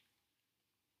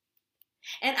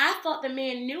 And I thought the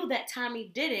man knew that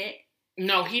Tommy did it.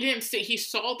 No, he didn't see. He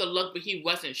saw the look, but he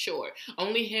wasn't sure.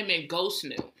 Only him and Ghost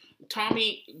knew.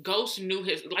 Ghost knew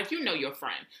his, like, you know your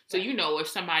friend. So, you know, if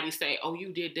somebody say, oh,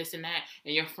 you did this and that,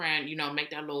 and your friend, you know, make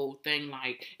that little thing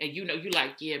like, and you know, you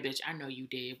like, yeah, bitch, I know you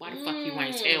did. Why the fuck you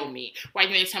ain't tell me? Why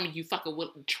you ain't tell me you fucking with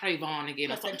Trayvon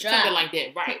again or something like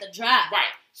that? Right. Put the drop.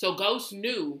 Right. So, Ghost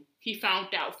knew. He found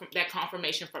out from that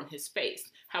confirmation from his face.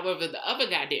 However, the other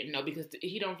guy didn't know because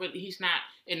he's not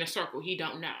in the circle. He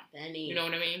don't know. Benny. You know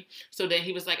what I mean? So then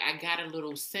he was like, I got a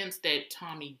little sense that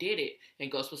Tommy did it.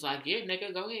 And Ghost was like, yeah,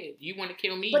 nigga, go ahead. You want to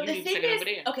kill me? But you the need thing to take it is, over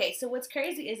there. okay, so what's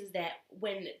crazy is that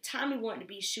when Tommy wanted to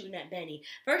be shooting at Benny,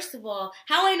 first of all,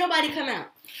 how ain't nobody come out?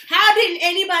 How didn't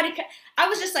anybody come? I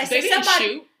was just like, they didn't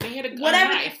somebody, shoot. They had a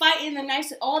whatever, knife. fighting the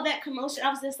knife, all that commotion. I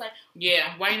was just like,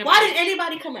 yeah, why didn't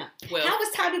anybody come out? Well, how was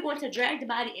Tommy going to drag the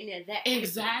body in there that quickly?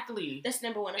 Exactly. That's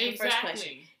number one. That's the first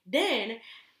question. Then,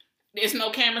 there's no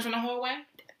cameras in the hallway?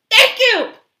 Thank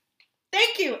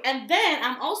you. And then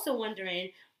I'm also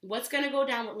wondering what's gonna go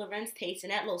down with Lorenz Tate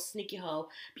and that little sneaky hoe,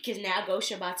 because now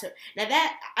Ghost about to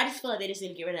that I just feel like they just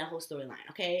didn't get rid of that whole storyline.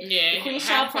 Okay, yeah. The Queen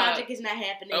Shaw project is not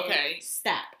happening. Okay,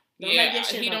 stop. Don't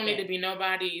he don't need to be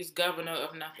nobody's governor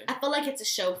of nothing. I feel like it's a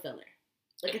show filler.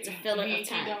 Like it's a filler of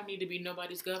time. He don't need to be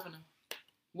nobody's governor.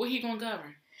 What he gonna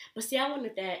govern? But see, I wonder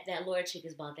if that lawyer chick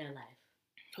is about their life.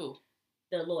 Who?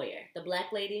 The lawyer, the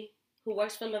black lady who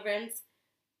works for Lorenz.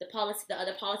 The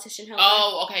other politician helper.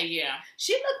 Oh, okay, yeah.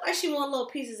 She looked like she want little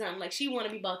pieces of something. Like she want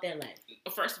to be about that life.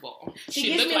 First of all,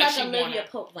 she gives me like Olivia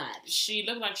Pope vibes. She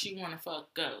looked like she want to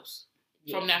fuck Ghost.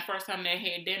 Yeah. From that first time they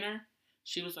had dinner,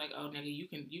 she was like, "Oh, nigga, you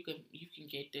can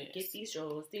get this. Get these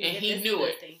roles." And he knew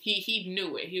it. He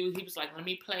knew it. He was like, "Let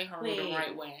me play her the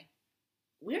right way."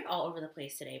 We're all over the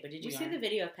place today. But did you see the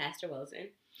video of Pastor Wilson?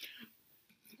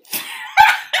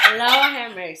 Lord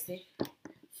have mercy.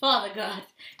 Father God,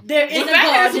 there is was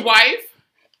that his wife?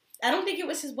 I don't think it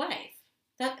was his wife.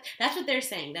 That's what they're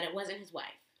saying, that it wasn't his wife.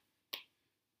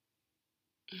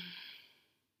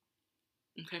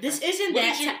 Okay, this isn't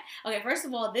that. Okay, first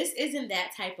of all, this isn't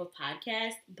that type of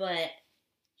podcast, but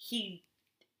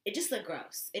it just looked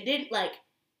gross. It didn't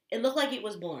it looked like it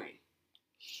was boring.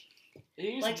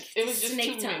 It was just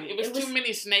too many. It was too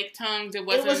many snake tongues. It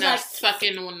wasn't enough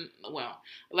sucking on. Well,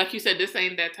 like you said, this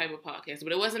ain't that type of podcast,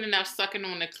 but it wasn't enough sucking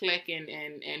on the click and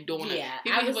doing it.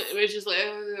 Yeah, it was just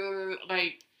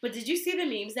like. But did you see the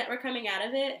memes that were coming out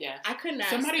of it? Yeah, I could not.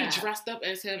 Somebody dressed up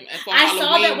as him for I Halloween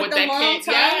saw that with the long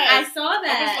tongue. Yes. I saw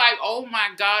that. I was like, oh my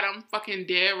God, I'm fucking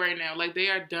dead right now. Like they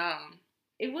are dumb.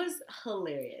 It was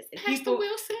hilarious. And Pastor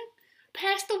Wilson.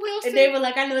 And they were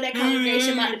like, I know that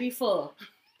congregation about to be full.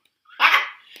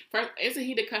 First, isn't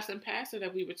he the custom pastor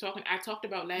that we were talking? I talked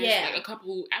about last a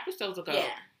couple episodes ago. Yeah.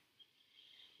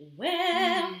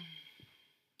 Well,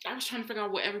 I was trying to figure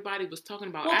out what everybody was talking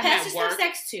about. Well, pastors have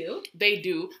sex too. They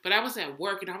do, but I was at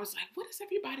work and I was like, "What is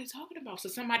everybody talking about?" So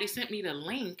somebody sent me the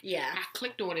link. Yeah. I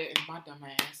clicked on it and my dumb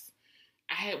ass,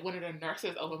 I had one of the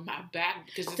nurses over my back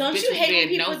because this don't bitch you hate when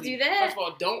people nosy. do that? First of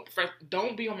all,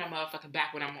 don't be on my motherfucking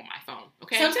back when I'm on my phone.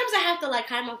 Okay. Sometimes I have to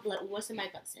kind of what's somebody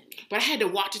about to send me? But I had to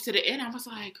watch it to the end. I was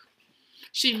like,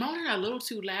 she moaning a little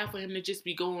too loud for him to just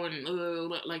be going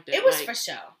like that. It was for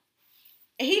show.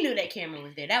 And he knew that camera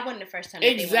was there. That wasn't the first time.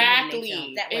 That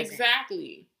Exactly. That wasn't.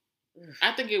 Exactly. Oof.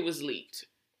 I think it was leaked.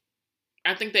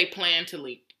 I think they planned to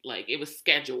leak. Like it was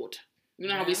scheduled. You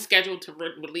know how we scheduled to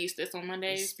release this on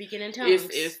Mondays? He's speaking in tongues.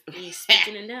 He's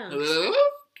speaking in tongues.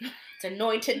 It's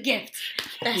anointed gift.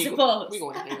 I suppose. We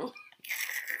going to hell.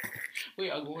 We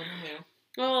are going to hell.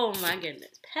 Oh my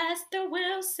goodness. Pastor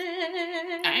Wilson.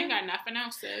 I ain't got nothing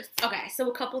else, sis. Okay, so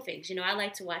a couple things. I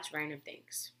like to watch random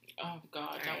things. Oh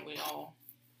God, don't we all?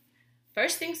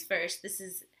 First things first,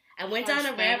 I went down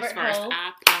a rabbit hole.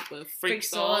 I Papa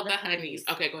freaks all the honeys.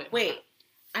 Okay, go ahead. Wait,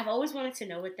 I've always wanted to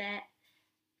know what that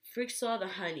freaks all the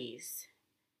honeys.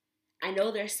 I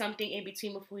know there's something in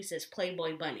between before he says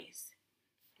Playboy bunnies.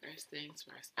 First things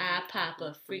first. I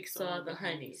Papa freaks all the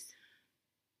honeys.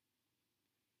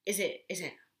 Is it?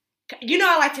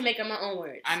 I like to make up my own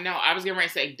words. I know. I was getting ready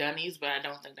to say dunnies, but I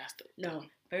don't think that's the. No.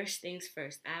 First things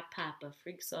first. I Papa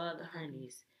freaks all the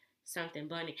honeys. Something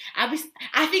bunny. I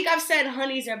think I've said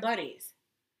honeys or bunnies.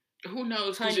 Who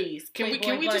knows? Honeys. Can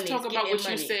we just talk about what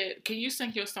you said? Can you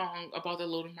sing your song about the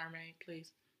Little Mermaid,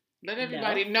 please? Let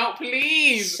everybody know,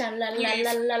 please.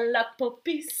 Sha-la-la-la-la-la,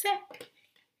 poopy say.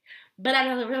 But I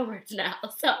know the real words now,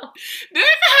 so. Didn't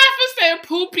have to say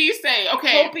poopy say.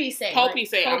 Okay. Poopy say. Poopy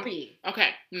say. Poopy.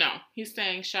 Okay, no. He's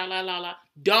saying sha-la-la-la.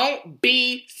 Don't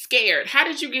be scared. How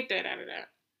did you get that out of that?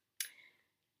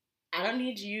 I don't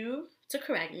need you to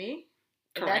correct me.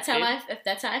 If that's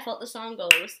how I felt the song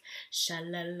goes.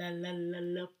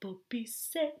 Sha-la-la-la-la-la, poopy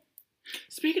say.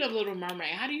 Speaking of Little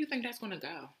Mermaid, how do you think that's going to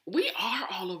go? We are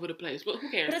all over the place, but who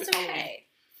cares? But it's okay.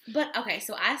 But, okay,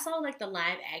 so I saw, the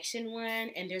live action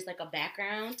one, and there's, a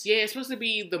background. Yeah, it's supposed to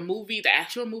be the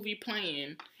actual movie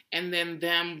playing, and then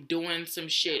them doing some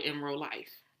shit in real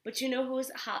life. But you know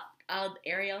who's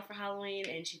Ariel for Halloween,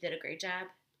 and she did a great job?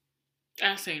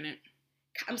 I've seen it.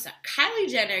 I'm sorry, Kylie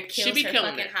Jenner kills her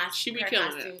fucking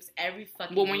costumes every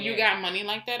fucking year. Well, when you got money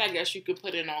like that, I guess you could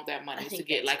put in all that money to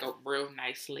get like a real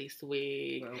nice lace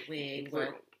wig.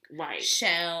 Right.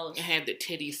 Shells. And have the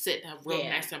titties sitting up real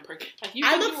nice and pretty. Like,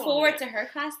 I look forward to her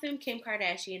costume, Kim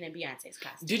Kardashian, and Beyonce's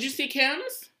costume. Did you see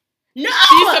Kim's? No!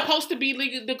 She's supposed to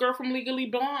be the girl from Legally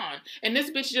Blonde. And this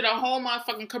bitch did a whole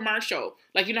motherfucking commercial.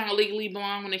 Like, you know how Legally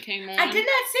Blonde, when it came on? I did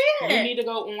not see it. You need to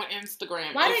go on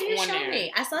Instagram. Why didn't you show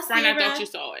me? I saw Ciara. I thought you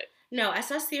saw it. No, I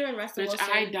saw Ciara and Russell Wilson.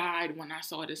 I died when I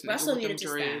saw this nigga Russell with needed them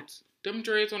to dreads. stop. Them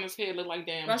dreads on his head look like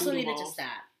damn Russell doodle needed balls. to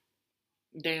stop.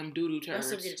 Damn doo-doo turds.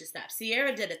 Russell needed to stop.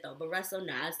 Ciara did it, though, but Russell,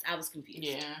 no, I was confused.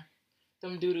 Yeah.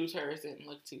 Them doo-doo turds didn't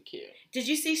look too cute. Did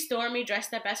you see Stormi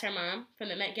dressed up as her mom from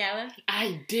the Met Gala?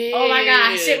 I did. Oh, my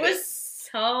gosh. It was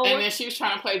so... And then she was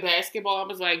trying to play basketball. I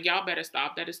was like, y'all better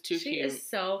stop. That is too cute. She is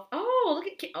so... Oh, look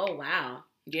at... Oh, wow.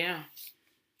 Yeah.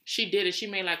 She did it. She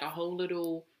made like a whole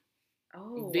little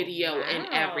video and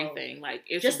everything. Like,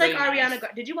 it's just really like Ariana...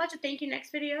 nice. Did you watch the Thank You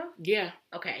Next video? Yeah.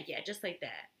 Okay, yeah, just like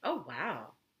that. Oh,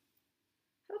 wow.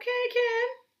 Okay,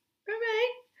 Kim. All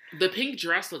right. The pink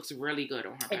dress looks really good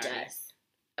on her body. It does.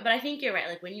 But I think you're right.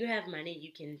 Like, when you have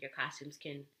money, your costumes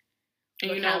can...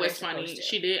 And you know what's funny?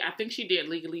 I think she did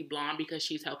Legally Blonde because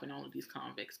she's helping all of these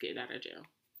convicts get out of jail.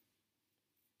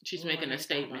 She's making a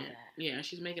statement. Yeah,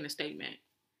 she's making a statement.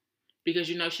 Because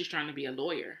you know she's trying to be a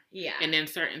lawyer. Yeah. And in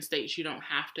certain states, you don't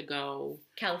have to go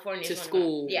to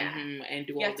school and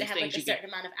do all these things. You have to have like a certain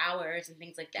amount of hours and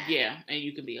things like that. Yeah, and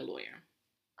you can be a lawyer.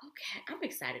 Okay, I'm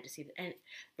excited to see that. And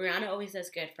Rihanna always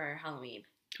does good for Halloween.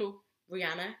 Who?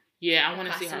 Rihanna. Yeah, I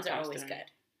want to see her costumes are always good.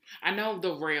 I know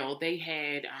the real. They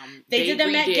had they did the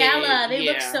Met Gala. They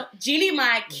look so. Jeannie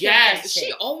Mai killed that shit.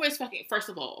 She always fucking. First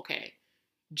of all, okay,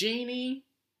 Jeannie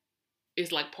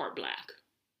is like part black.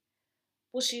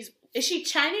 Well, is she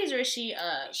Chinese or is she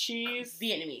she's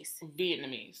Vietnamese?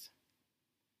 Vietnamese.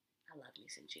 I love me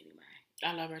some Jeannie Mai.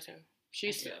 I love her too.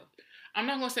 I'm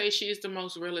not gonna say she's the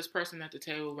most realest person at the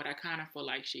table, but I kind of feel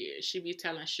like she is. She be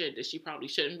telling shit that she probably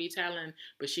shouldn't be telling,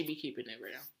 but she be keeping it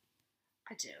real.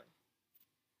 I do.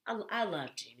 I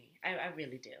love Jeannie. I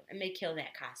really do. And they kill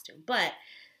that costume. But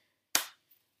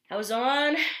I was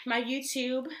on my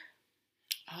YouTube.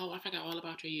 Oh, I forgot all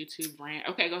about your YouTube brand.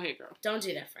 Okay, go ahead, girl. Don't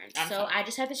do that, friend. I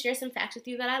just have to share some facts with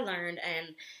you that I learned,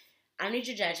 and I don't need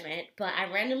your judgment, but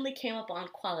I randomly came up on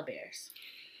koala bears.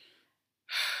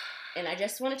 And I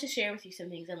just wanted to share with you some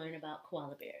things I learned about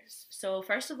koala bears. So,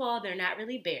 first of all, they're not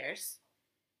really bears.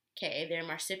 Okay, they're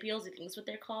marsupials. I think that's what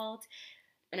they're called.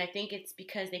 And I think it's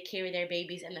because they carry their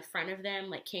babies in the front of them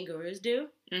like kangaroos do.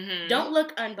 Mm-hmm. Don't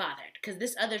look unbothered, because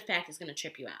this other fact is going to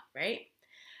trip you out, right?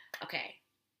 Okay.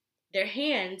 Their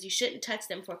hands, you shouldn't touch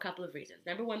them for a couple of reasons.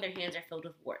 Number one, their hands are filled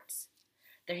with warts.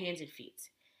 Their hands and feet.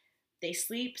 They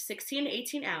sleep 16 to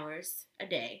 18 hours a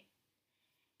day.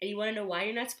 And you want to know why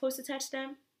you're not supposed to touch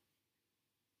them?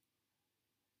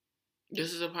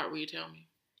 This is the part where you tell me.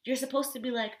 You're supposed to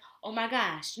be like, oh my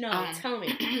gosh, no, tell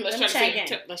me. Let's try again.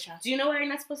 Let's try. Do you know why you're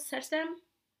not supposed to touch them?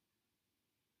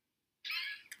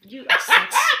 You are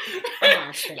such a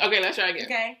monster. Okay, let's try again.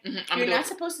 Okay? Mm-hmm. You're not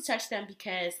supposed to touch them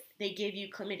because they give you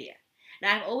chlamydia.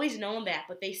 Now, I've always known that,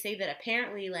 but they say that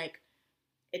apparently, like,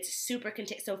 it's super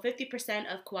contagious. So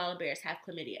 50% of koala bears have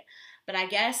chlamydia. But I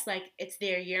guess, like, it's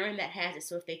their urine that has it.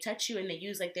 So if they touch you and they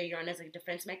use, like, their urine as a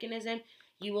defense mechanism,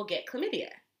 you will get chlamydia.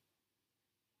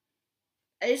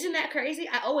 Isn't that crazy?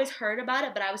 I always heard about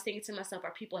it, but I was thinking to myself,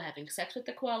 are people having sex with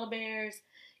the koala bears?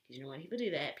 Because you know why people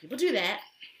do that. People do that.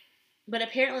 But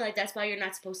apparently, like, that's why you're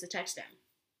not supposed to touch them.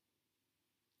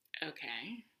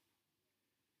 Okay.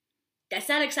 That's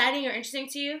not exciting or interesting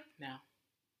to you? No.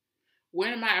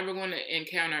 When am I ever going to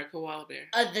encounter a koala bear?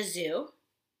 At the zoo.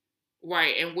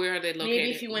 Right, and where are they located?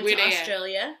 Maybe if you went to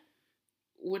Australia.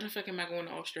 Where the fuck am I going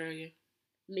to Australia?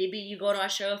 Maybe you go to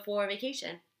Australia for a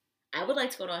vacation. I would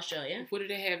like to go to Australia. What do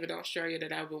they have in Australia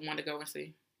that I would want to go and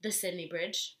see? The Sydney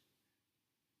Bridge.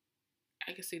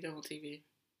 I can see that on TV.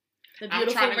 The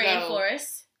beautiful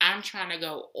rainforest. I'm trying to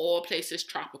go all places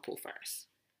tropical first.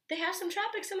 They have some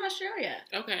tropics in Australia.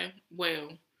 Okay,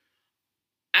 well,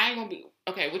 I ain't gonna be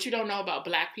okay. What you don't know about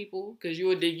black people? Because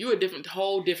you're a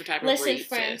whole different type of breed.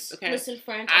 Listen,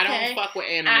 friends. I don't fuck with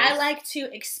animals. I like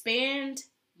to expand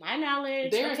my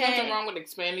knowledge. There's nothing wrong with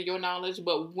expanding your knowledge,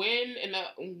 but when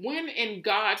in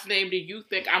God's name do you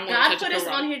think I'm going to touch a God put us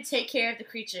on here to take care of the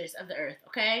creatures of the earth,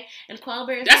 okay? And koala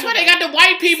bears. That's why they got the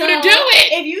white people to do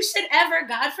it. If you should ever,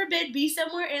 God forbid, be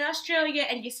somewhere in Australia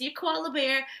and you see a koala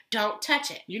bear, don't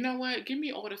touch it. You know what? Give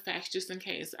me all the facts just in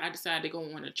case I decide to go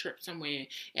on a trip somewhere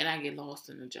and I get lost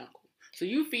in the jungle. So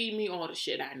you feed me all the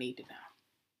shit I need to know.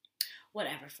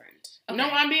 Whatever, friend. Okay. No,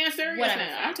 I'm being serious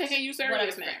now. I'm taking you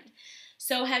serious now. Friend.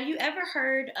 So, have you ever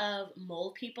heard of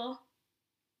mole people?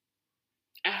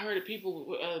 I heard of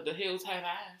people, the hills have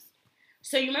eyes.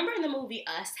 So, you remember in the movie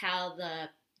Us how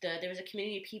there was a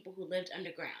community of people who lived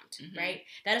underground, right?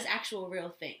 That is actual real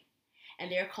thing.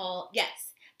 And they're called,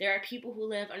 yes, there are people who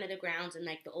live under the grounds in,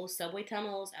 like, the old subway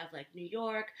tunnels of, like, New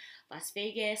York, Las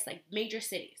Vegas, like, major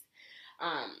cities.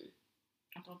 I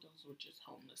thought those were just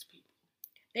homeless people.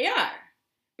 They are.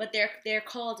 But they're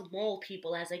called mole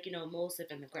people, as, like, you know, moles live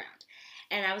in the ground.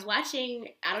 And I was watching,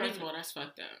 First of all, that's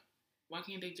fucked up. Why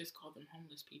can't they just call them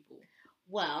homeless people?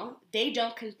 Well, they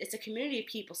don't, it's a community of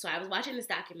people. So I was watching this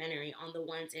documentary on the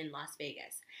ones in Las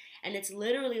Vegas. And it's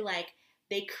literally like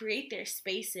they create their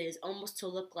spaces almost to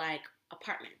look like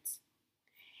apartments.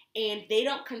 And they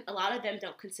don't, a lot of them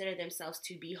don't consider themselves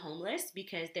to be homeless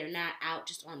because they're not out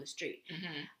just on the street.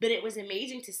 But it was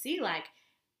amazing to see, like,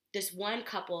 this one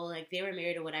couple, like, they were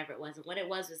married or whatever it was. And what it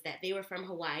was that they were from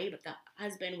Hawaii, but the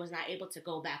husband was not able to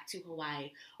go back to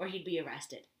Hawaii or he'd be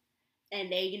arrested. And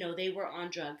they, you know, they were on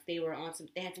drugs. They had some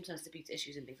substance abuse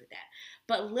issues and things like that.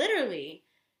 But literally,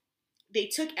 they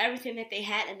took everything that they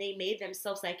had and they made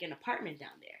themselves like an apartment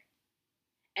down there.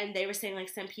 And they were saying, like,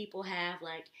 some people have,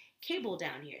 like, cable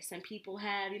down here. Some people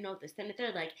have, you know, this, then the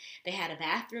third. Like, they had a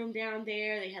bathroom down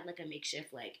there. They had, like, a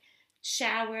makeshift, like,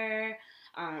 shower.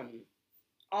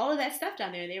 All of that stuff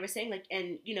down there. And they were saying, like,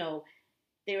 and, you know,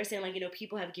 they were saying, like, you know,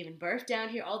 people have given birth down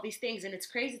here. All these things. And it's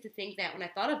crazy to think that when I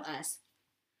thought of Us,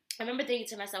 I remember thinking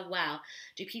to myself, wow,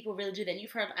 do people really do that? And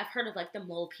I've heard of, like, the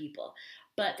mole people.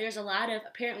 But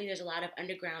apparently there's a lot of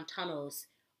underground tunnels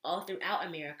all throughout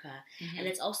America. And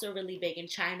it's also really big in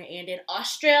China and in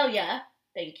Australia.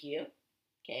 Thank you.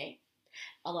 Okay.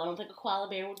 Although I don't think a koala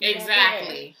bear would be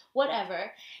exactly.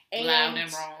 Whatever. And loud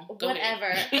and wrong.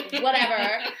 Whatever.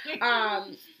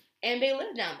 And they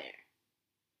live down there.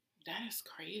 That is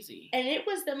crazy. And it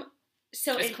was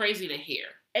it's crazy to hear.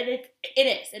 And it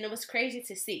is, and it was crazy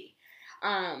to see,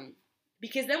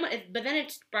 because then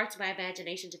it sparked my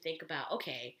imagination to think about,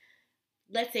 okay,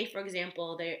 let's say, for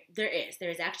example, there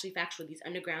is actually factually these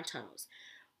underground tunnels,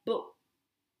 but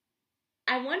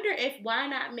I wonder why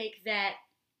not make that,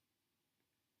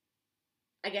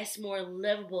 I guess, more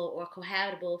livable or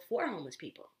cohabitable for homeless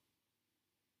people.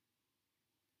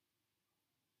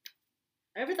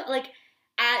 I ever thought,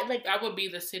 that would be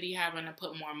the city having to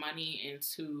put more money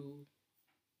into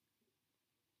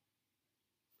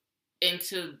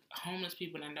homeless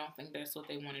people, and I don't think that's what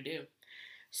they want to do.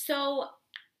 So,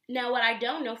 now what I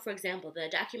don't know, for example, the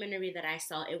documentary that I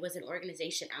saw, it was an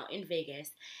organization out in Vegas,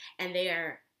 and they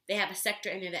have a sector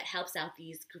in there that helps out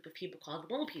these group of people called the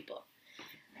mole people.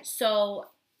 So,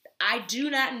 I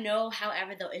do not know,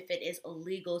 however, though, if it is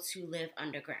illegal to live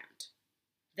underground.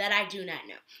 That I do not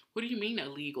know. What do you mean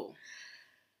illegal?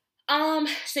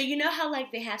 So you know how,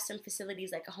 like, they have some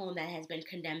facilities, like a home that has been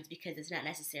condemned because it's not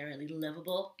necessarily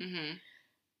livable? Mm-hmm.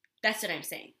 That's what I'm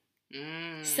saying.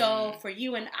 Mm. So for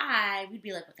you and I, we'd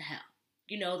be like, what the hell?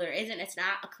 You know, it's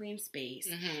not a clean space.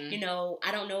 Mm-hmm. You know,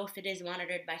 I don't know if it is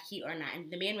monitored by heat or not.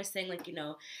 And the man was saying, like, you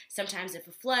know, sometimes if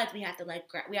it floods, we have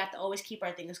to always keep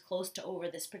our things close to over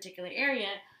this particular area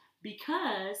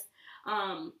because,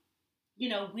 you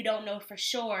know, we don't know for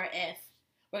sure if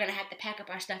we're going to have to pack up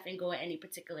our stuff and go at any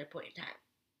particular point in time.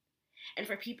 And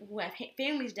for people who have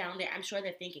families down there, I'm sure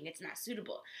they're thinking it's not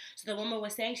suitable. So the woman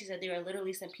was saying, she said there are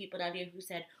literally some people down here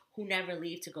who never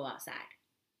leave to go outside.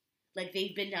 Like,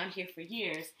 they've been down here for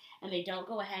years, and they don't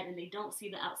go ahead and they don't see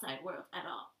the outside world at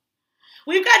all.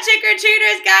 We've got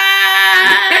trick-or-treaters,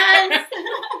 guys!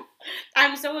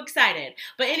 I'm so excited.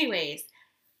 But anyways,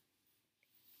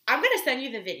 I'm going to send you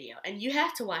the video, and you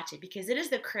have to watch it because it is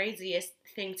the craziest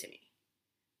thing to me.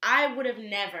 I would have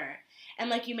never, and,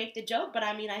 like, you make the joke, but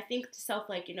I mean, I think to self,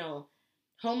 like, you know,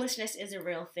 homelessness is a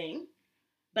real thing,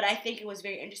 but I think it was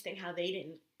very interesting how they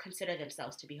didn't consider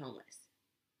themselves to be homeless.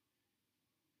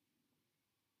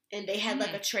 And they had,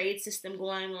 like, a trade system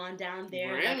going on down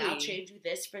there. Really? Like, I'll trade you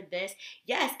this for this.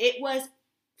 Yes, it was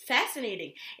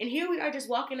fascinating. And here we are just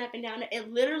walking up and down.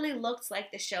 It literally looks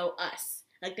like the show Us,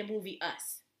 like the movie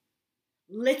Us.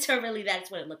 Literally,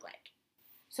 that's what it looked like.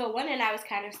 So one end, I was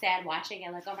kind of sad watching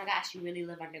it, like, oh my gosh, you really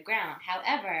live underground.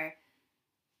 However,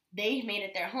 they've made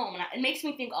it their home. And it makes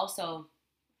me think also,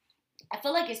 I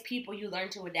feel like as people, you learn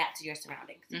to adapt to your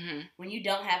surroundings. Mm-hmm. When you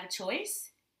don't have a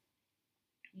choice,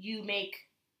 you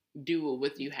do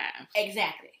with you have.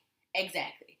 Exactly.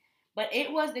 But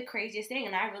it was the craziest thing,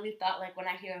 and I really thought, like, when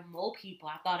I hear mole people,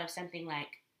 I thought of something,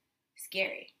 like,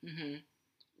 scary. Mm-hmm.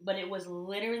 But it was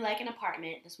literally like an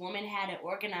apartment. This woman had it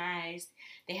organized.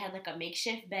 They had, like, a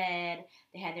makeshift bed.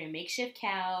 They had their makeshift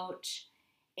couch.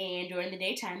 And during the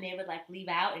daytime, they would like leave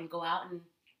out and go out and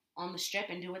on the strip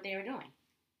and do what they were doing.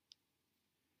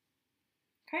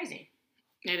 Crazy.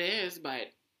 It is, but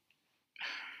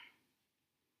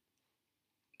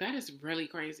that is really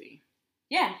crazy.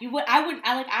 Yeah,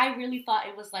 I really thought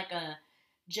it was like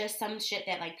just some shit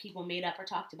that like people made up or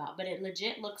talked about, but it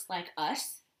legit looks like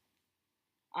us.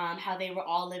 How they were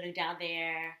all living down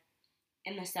there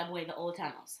in the subway, the old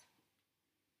tunnels.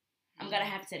 I'm gonna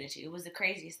have to send it to you. It was the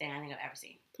craziest thing I think I've ever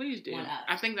seen. Please do.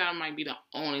 I think that might be the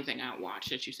only thing I watched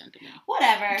that you sent to me.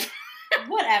 Whatever.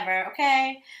 Whatever,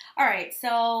 okay? Alright,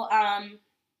 so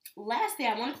lastly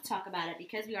I wanted to talk about it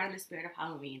because we are in the spirit of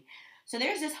Halloween. So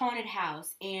there's this haunted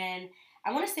house, and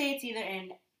I want to say it's either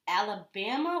in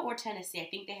Alabama or Tennessee. I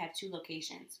think they have 2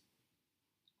 locations.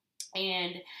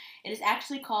 And it is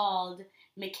actually called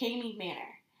McCamey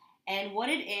Manor. And what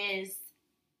it is,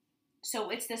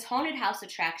 so it's this haunted house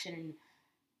attraction, and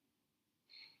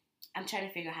I'm trying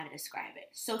to figure out how to describe it.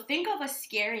 So think of a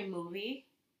scary movie,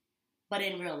 but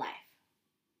in real life.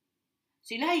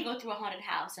 So you know how you go through a haunted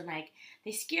house and like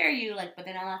they scare you, like, but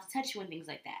they're not allowed to touch you and things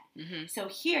like that. Mm-hmm. So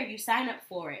here you sign up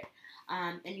for it,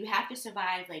 and you have to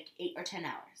survive like 8 or 10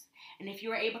 hours. And if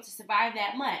you are able to survive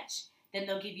that much, then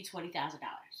they'll give you $20,000.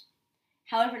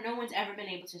 However, no one's ever been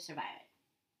able to survive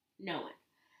it. No one.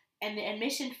 And the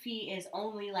admission fee is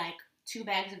only like 2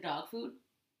 bags of dog food.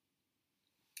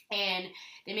 And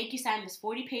they make you sign this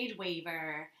 40-page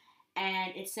waiver,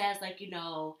 and it says like, you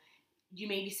know, you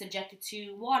may be subjected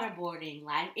to waterboarding,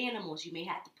 live animals. You may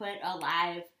have to put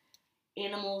live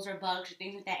animals or bugs or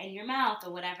things like that in your mouth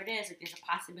or whatever it is. Like there's a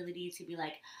possibility to be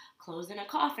like closed in a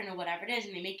coffin or whatever it is.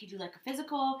 And they make you do like a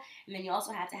physical, and then you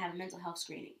also have to have a mental health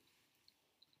screening.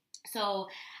 So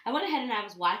I went ahead and I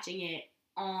was watching it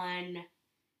on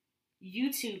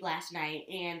YouTube last night.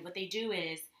 And what they do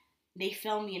is they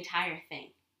film the entire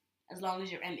thing as long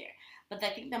as you're in there. But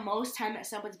I think the most time that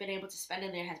someone's been able to spend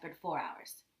in there has been 4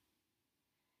 hours.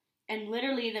 And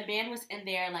literally, the man was in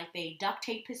there, like, they duct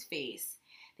taped his face.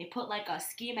 They put, like, a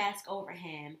ski mask over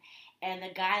him. And the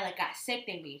guy, like, got sick.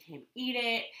 They made him eat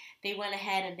it. They went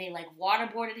ahead and they, like,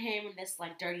 waterboarded him in this,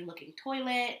 like, dirty-looking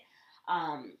toilet.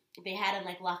 They had him,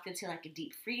 like, locked into, like, a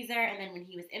deep freezer. And then when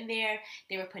he was in there,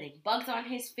 they were putting bugs on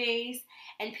his face.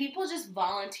 And people just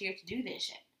volunteered to do this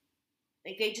shit.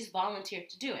 Like, they just volunteered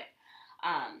to do it.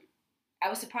 I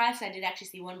was surprised I did actually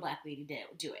see one black lady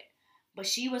do it. But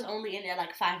she was only in there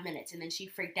like 5 minutes, and then she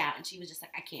freaked out, and she was just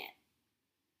like, I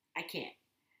can't.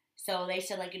 So they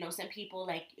said, like, you know, some people,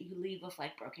 like, you leave with,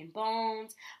 like, broken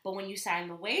bones, but when you sign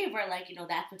the waiver, like, you know,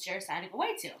 that's what you're signing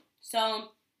away to. So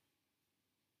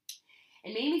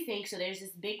it made me think, so there's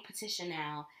this big petition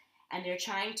now, and they're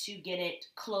trying to get it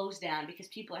closed down because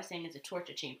people are saying it's a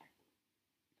torture chamber.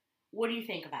 What do you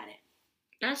think about it?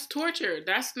 That's torture.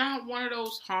 That's not one of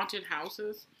those haunted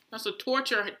houses. That's a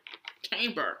torture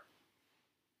chamber.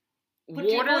 But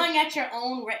you're going at your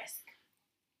own risk.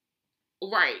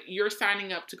 Right. You're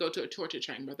signing up to go to a torture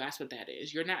chamber. That's what that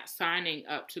is. You're not signing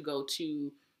up to go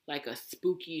to, like, a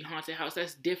spooky haunted house.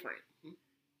 That's different. Mm-hmm.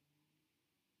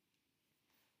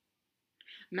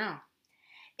 No.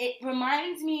 It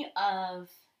reminds me of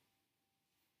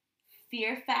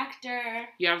Fear Factor.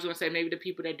 Yeah, I was going to say maybe the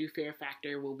people that do Fear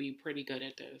Factor will be pretty good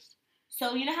at this.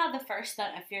 So, you know how the first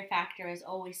stunt of Fear Factor is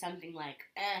always something like,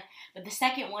 but the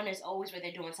second one is always where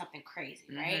they're doing something crazy,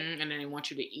 right? Mm-hmm. And then they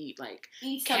want you to eat, like,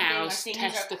 cows, things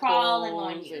are crawling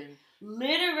on you.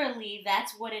 Literally,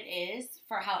 that's what it is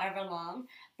for however long,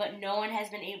 but no one has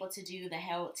been able to do the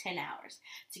hell 10 hours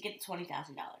to get the $20,000.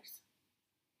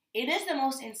 It is the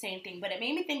most insane thing, but it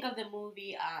made me think of the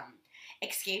movie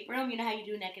Escape Room. You know how you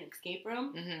do like an escape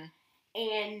room? Mm-hmm.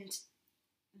 And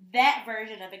that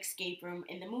version of Escape Room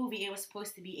in the movie, it was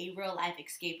supposed to be a real life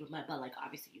escape room, but like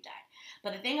obviously you died.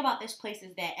 But the thing about this place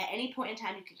is that at any point in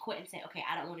time you can quit and say, okay,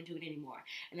 I don't want to do it anymore,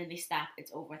 and then they stop.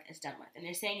 It's over with. It's done with. And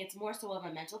they're saying it's more so of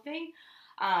a mental thing.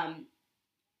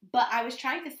 But I was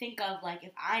trying to think of like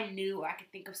if I knew or I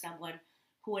could think of someone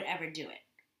who would ever do it.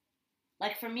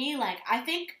 Like for me, like I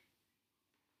think,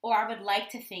 or I would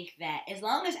like to think that as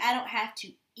long as I don't have to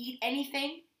eat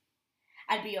anything,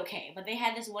 I'd be okay. But they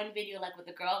had this one video, like, with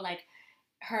the girl, like,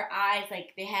 her eyes, like,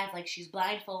 they have, like, she's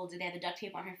blindfolded. They have the duct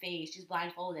tape on her face. She's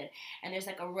blindfolded. And there's,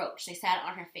 like, a roach. They sat it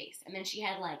on her face. And then she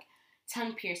had, like,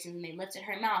 tongue piercings. And they lifted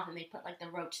her mouth. And they put, like, the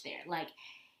roach there. Like,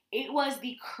 it was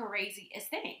the craziest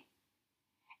thing.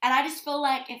 And I just feel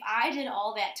like if I did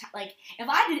all that time, like, if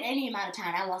I did any amount of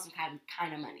time, I want some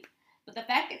kind of money. But the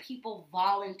fact that people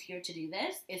volunteer to do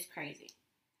this is crazy.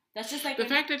 That's just like the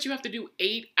fact that you have to do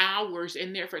 8 hours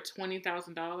in there for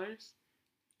 $20,000.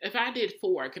 If I did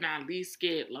 4, can I at least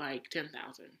get like $10,000?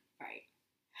 Right.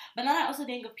 But then I also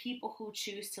think of people who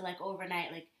choose to, like,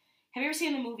 overnight, like, have you ever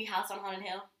seen the movie House on Haunted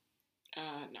Hill?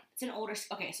 No. It's an older,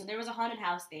 okay, so there was a haunted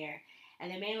house there,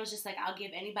 and the man was just like, I'll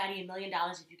give anybody $1 million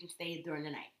if you can stay during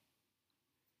the night.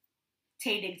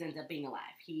 Taye Diggs ends up being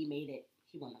alive. He made it,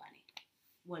 he won the money.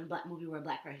 One black movie where a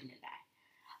black person didn't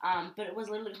die. But it was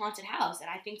literally a haunted house, and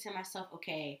I think to myself,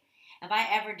 okay, if I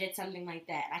ever did something like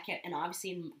that, and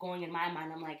obviously going in my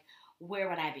mind, I'm like, where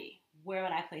would I be? Where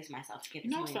would I place myself to get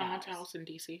this $1 million? No, it's a haunted house in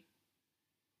D.C.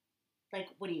 Like,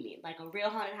 what do you mean? Like a real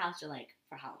haunted house or like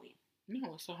for Halloween?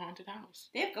 No, it's a haunted house.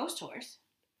 They have ghost tours.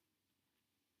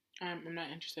 I'm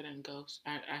not interested in ghosts.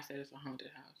 I said it's a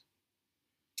haunted house.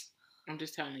 I'm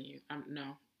just telling you. I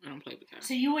don't play with that.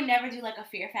 So you would never do like a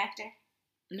fear factor?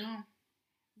 No.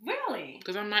 Really?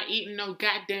 Because I'm not eating no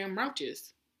goddamn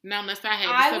roaches. Now, unless I had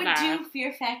to survive. I would do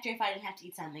fear factor if I didn't have to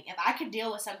eat something. If I could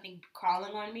deal with something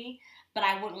crawling on me, but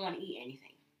I wouldn't want to eat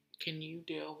anything. Can you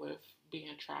deal with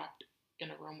being trapped in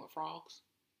a room with frogs?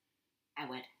 I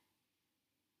would.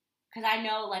 Because I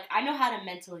know how to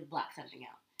mentally block something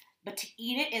out. But to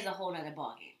eat it is a whole other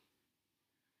ballgame.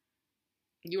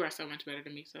 You are so much better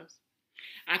than me, sis.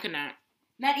 I could not.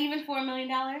 Not even for $1 million?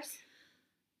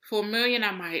 For $1 million,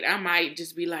 I might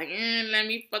just be like, let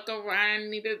me fuck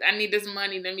around. I need this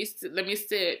money. Let me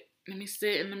sit,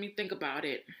 and let me think about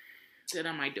it. Then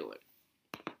I might do it.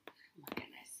 Oh my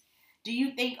goodness. Do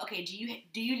you think? Okay.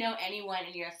 Do you know anyone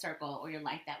in your circle or your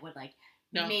life that would like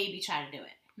maybe try to do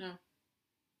it? No.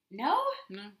 No?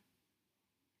 No.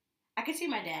 I could see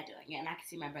my dad doing it, and I could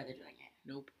see my brother doing it.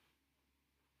 Nope.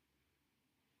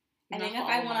 I think if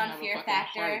I went on Fear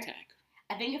Factor, I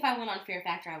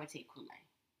would take Kool-Aid.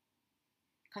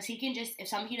 Because he can just,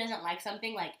 if he doesn't like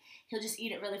something, like, he'll just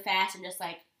eat it really fast and just,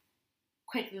 like,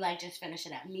 quickly, like, just finish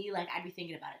it up. Me, like, I'd be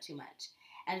thinking about it too much.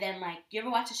 And then, like, you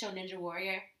ever watch the show Ninja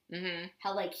Warrior? Mm-hmm.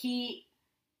 How, like,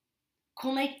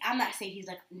 Kool-Aid, I'm not saying he's,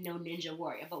 like, no Ninja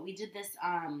Warrior, but we did this,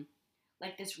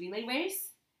 like, this relay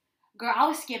race. Girl, I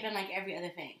was skipping, like, every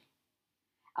other thing.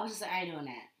 I was just like, I ain't doing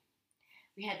that.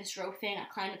 We had this rope thing. I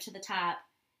climbed up to the top.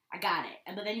 I got it.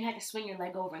 But then you had to swing your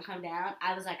leg over and come down.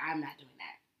 I was like, I'm not doing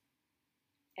that.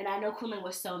 And I know Kool-Aid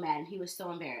was so mad, and he was so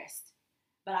embarrassed.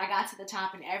 But I got to the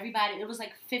top, and everybody, it was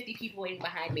like 50 people waiting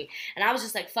behind me. And I was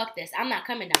just like, fuck this. I'm not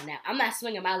coming down now. I'm not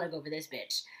swinging my leg over this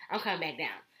bitch. I'm coming back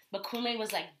down. But Kool-Aid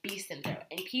was like beasting through it.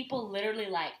 And people literally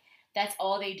like, that's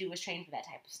all they do is train for that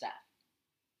type of stuff.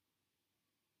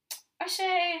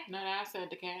 O'Shea. No, I said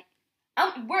the cat.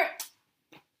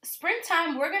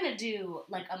 Springtime, we're going to do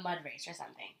like a mud race or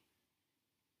something.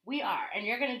 We are. And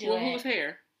you're going to do it. Whose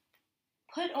hair?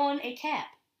 Put on a cap.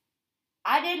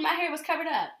 I did. My hair was covered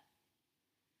up.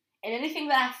 And anything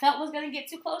that I felt was going to get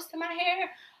too close to my hair,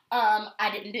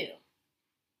 I didn't do.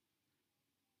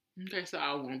 Okay, so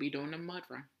I won't be doing the mud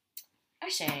run.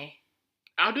 O'Shea.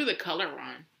 I'll do the color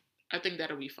run. I think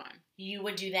that'll be fun. You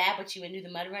would do that, but you would do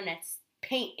the mud run? That's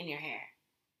paint in your hair.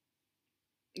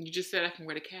 You just said I can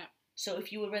wear the cap. So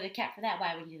if you would wear the cap for that,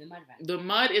 why wouldn't you do the mud run? The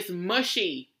mud is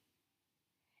mushy.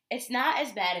 It's not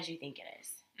as bad as you think it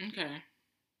is. Okay.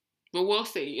 But we'll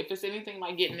see. If it's anything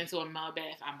like getting into a mud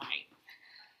bath, I might.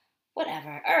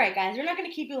 Whatever. Alright, guys. We're not going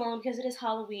to keep you long because it is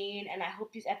Halloween, and I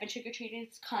hope these effing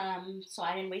trick-or-treaters come so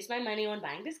I didn't waste my money on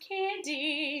buying this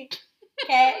candy.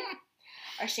 Okay?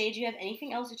 O'Shea, do you have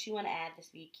anything else that you want to add this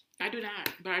week? I do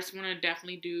not. But I just want to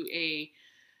definitely do a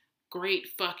great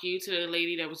fuck you to the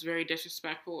lady that was very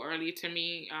disrespectful earlier to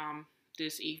me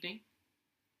this evening.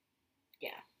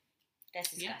 Yeah.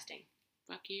 That's disgusting.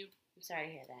 Yeah. Fuck you. I'm sorry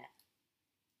to hear that.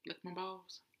 Lick my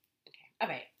balls. Okay. All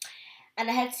right. And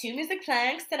I have 2 music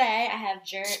planks today. I have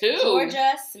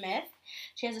Georgia Smith.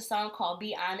 She has a song called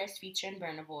Be Honest featuring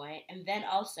Burna Boy. And then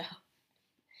also,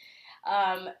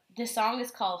 the song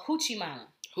is called Hoochie Mama.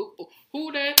 Who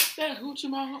that Hoochie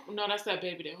Mama? No, that's that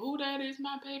baby daddy. Who that is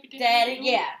my baby daddy? Daddy,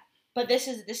 yeah. But this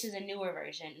is a newer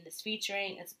version. And it's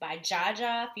by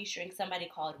Jaja featuring somebody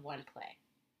called One Play.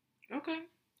 Okay.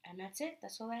 And that's it.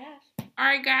 That's all I have. All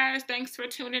right, guys. Thanks for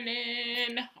tuning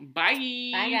in.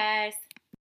 Bye. Bye, guys.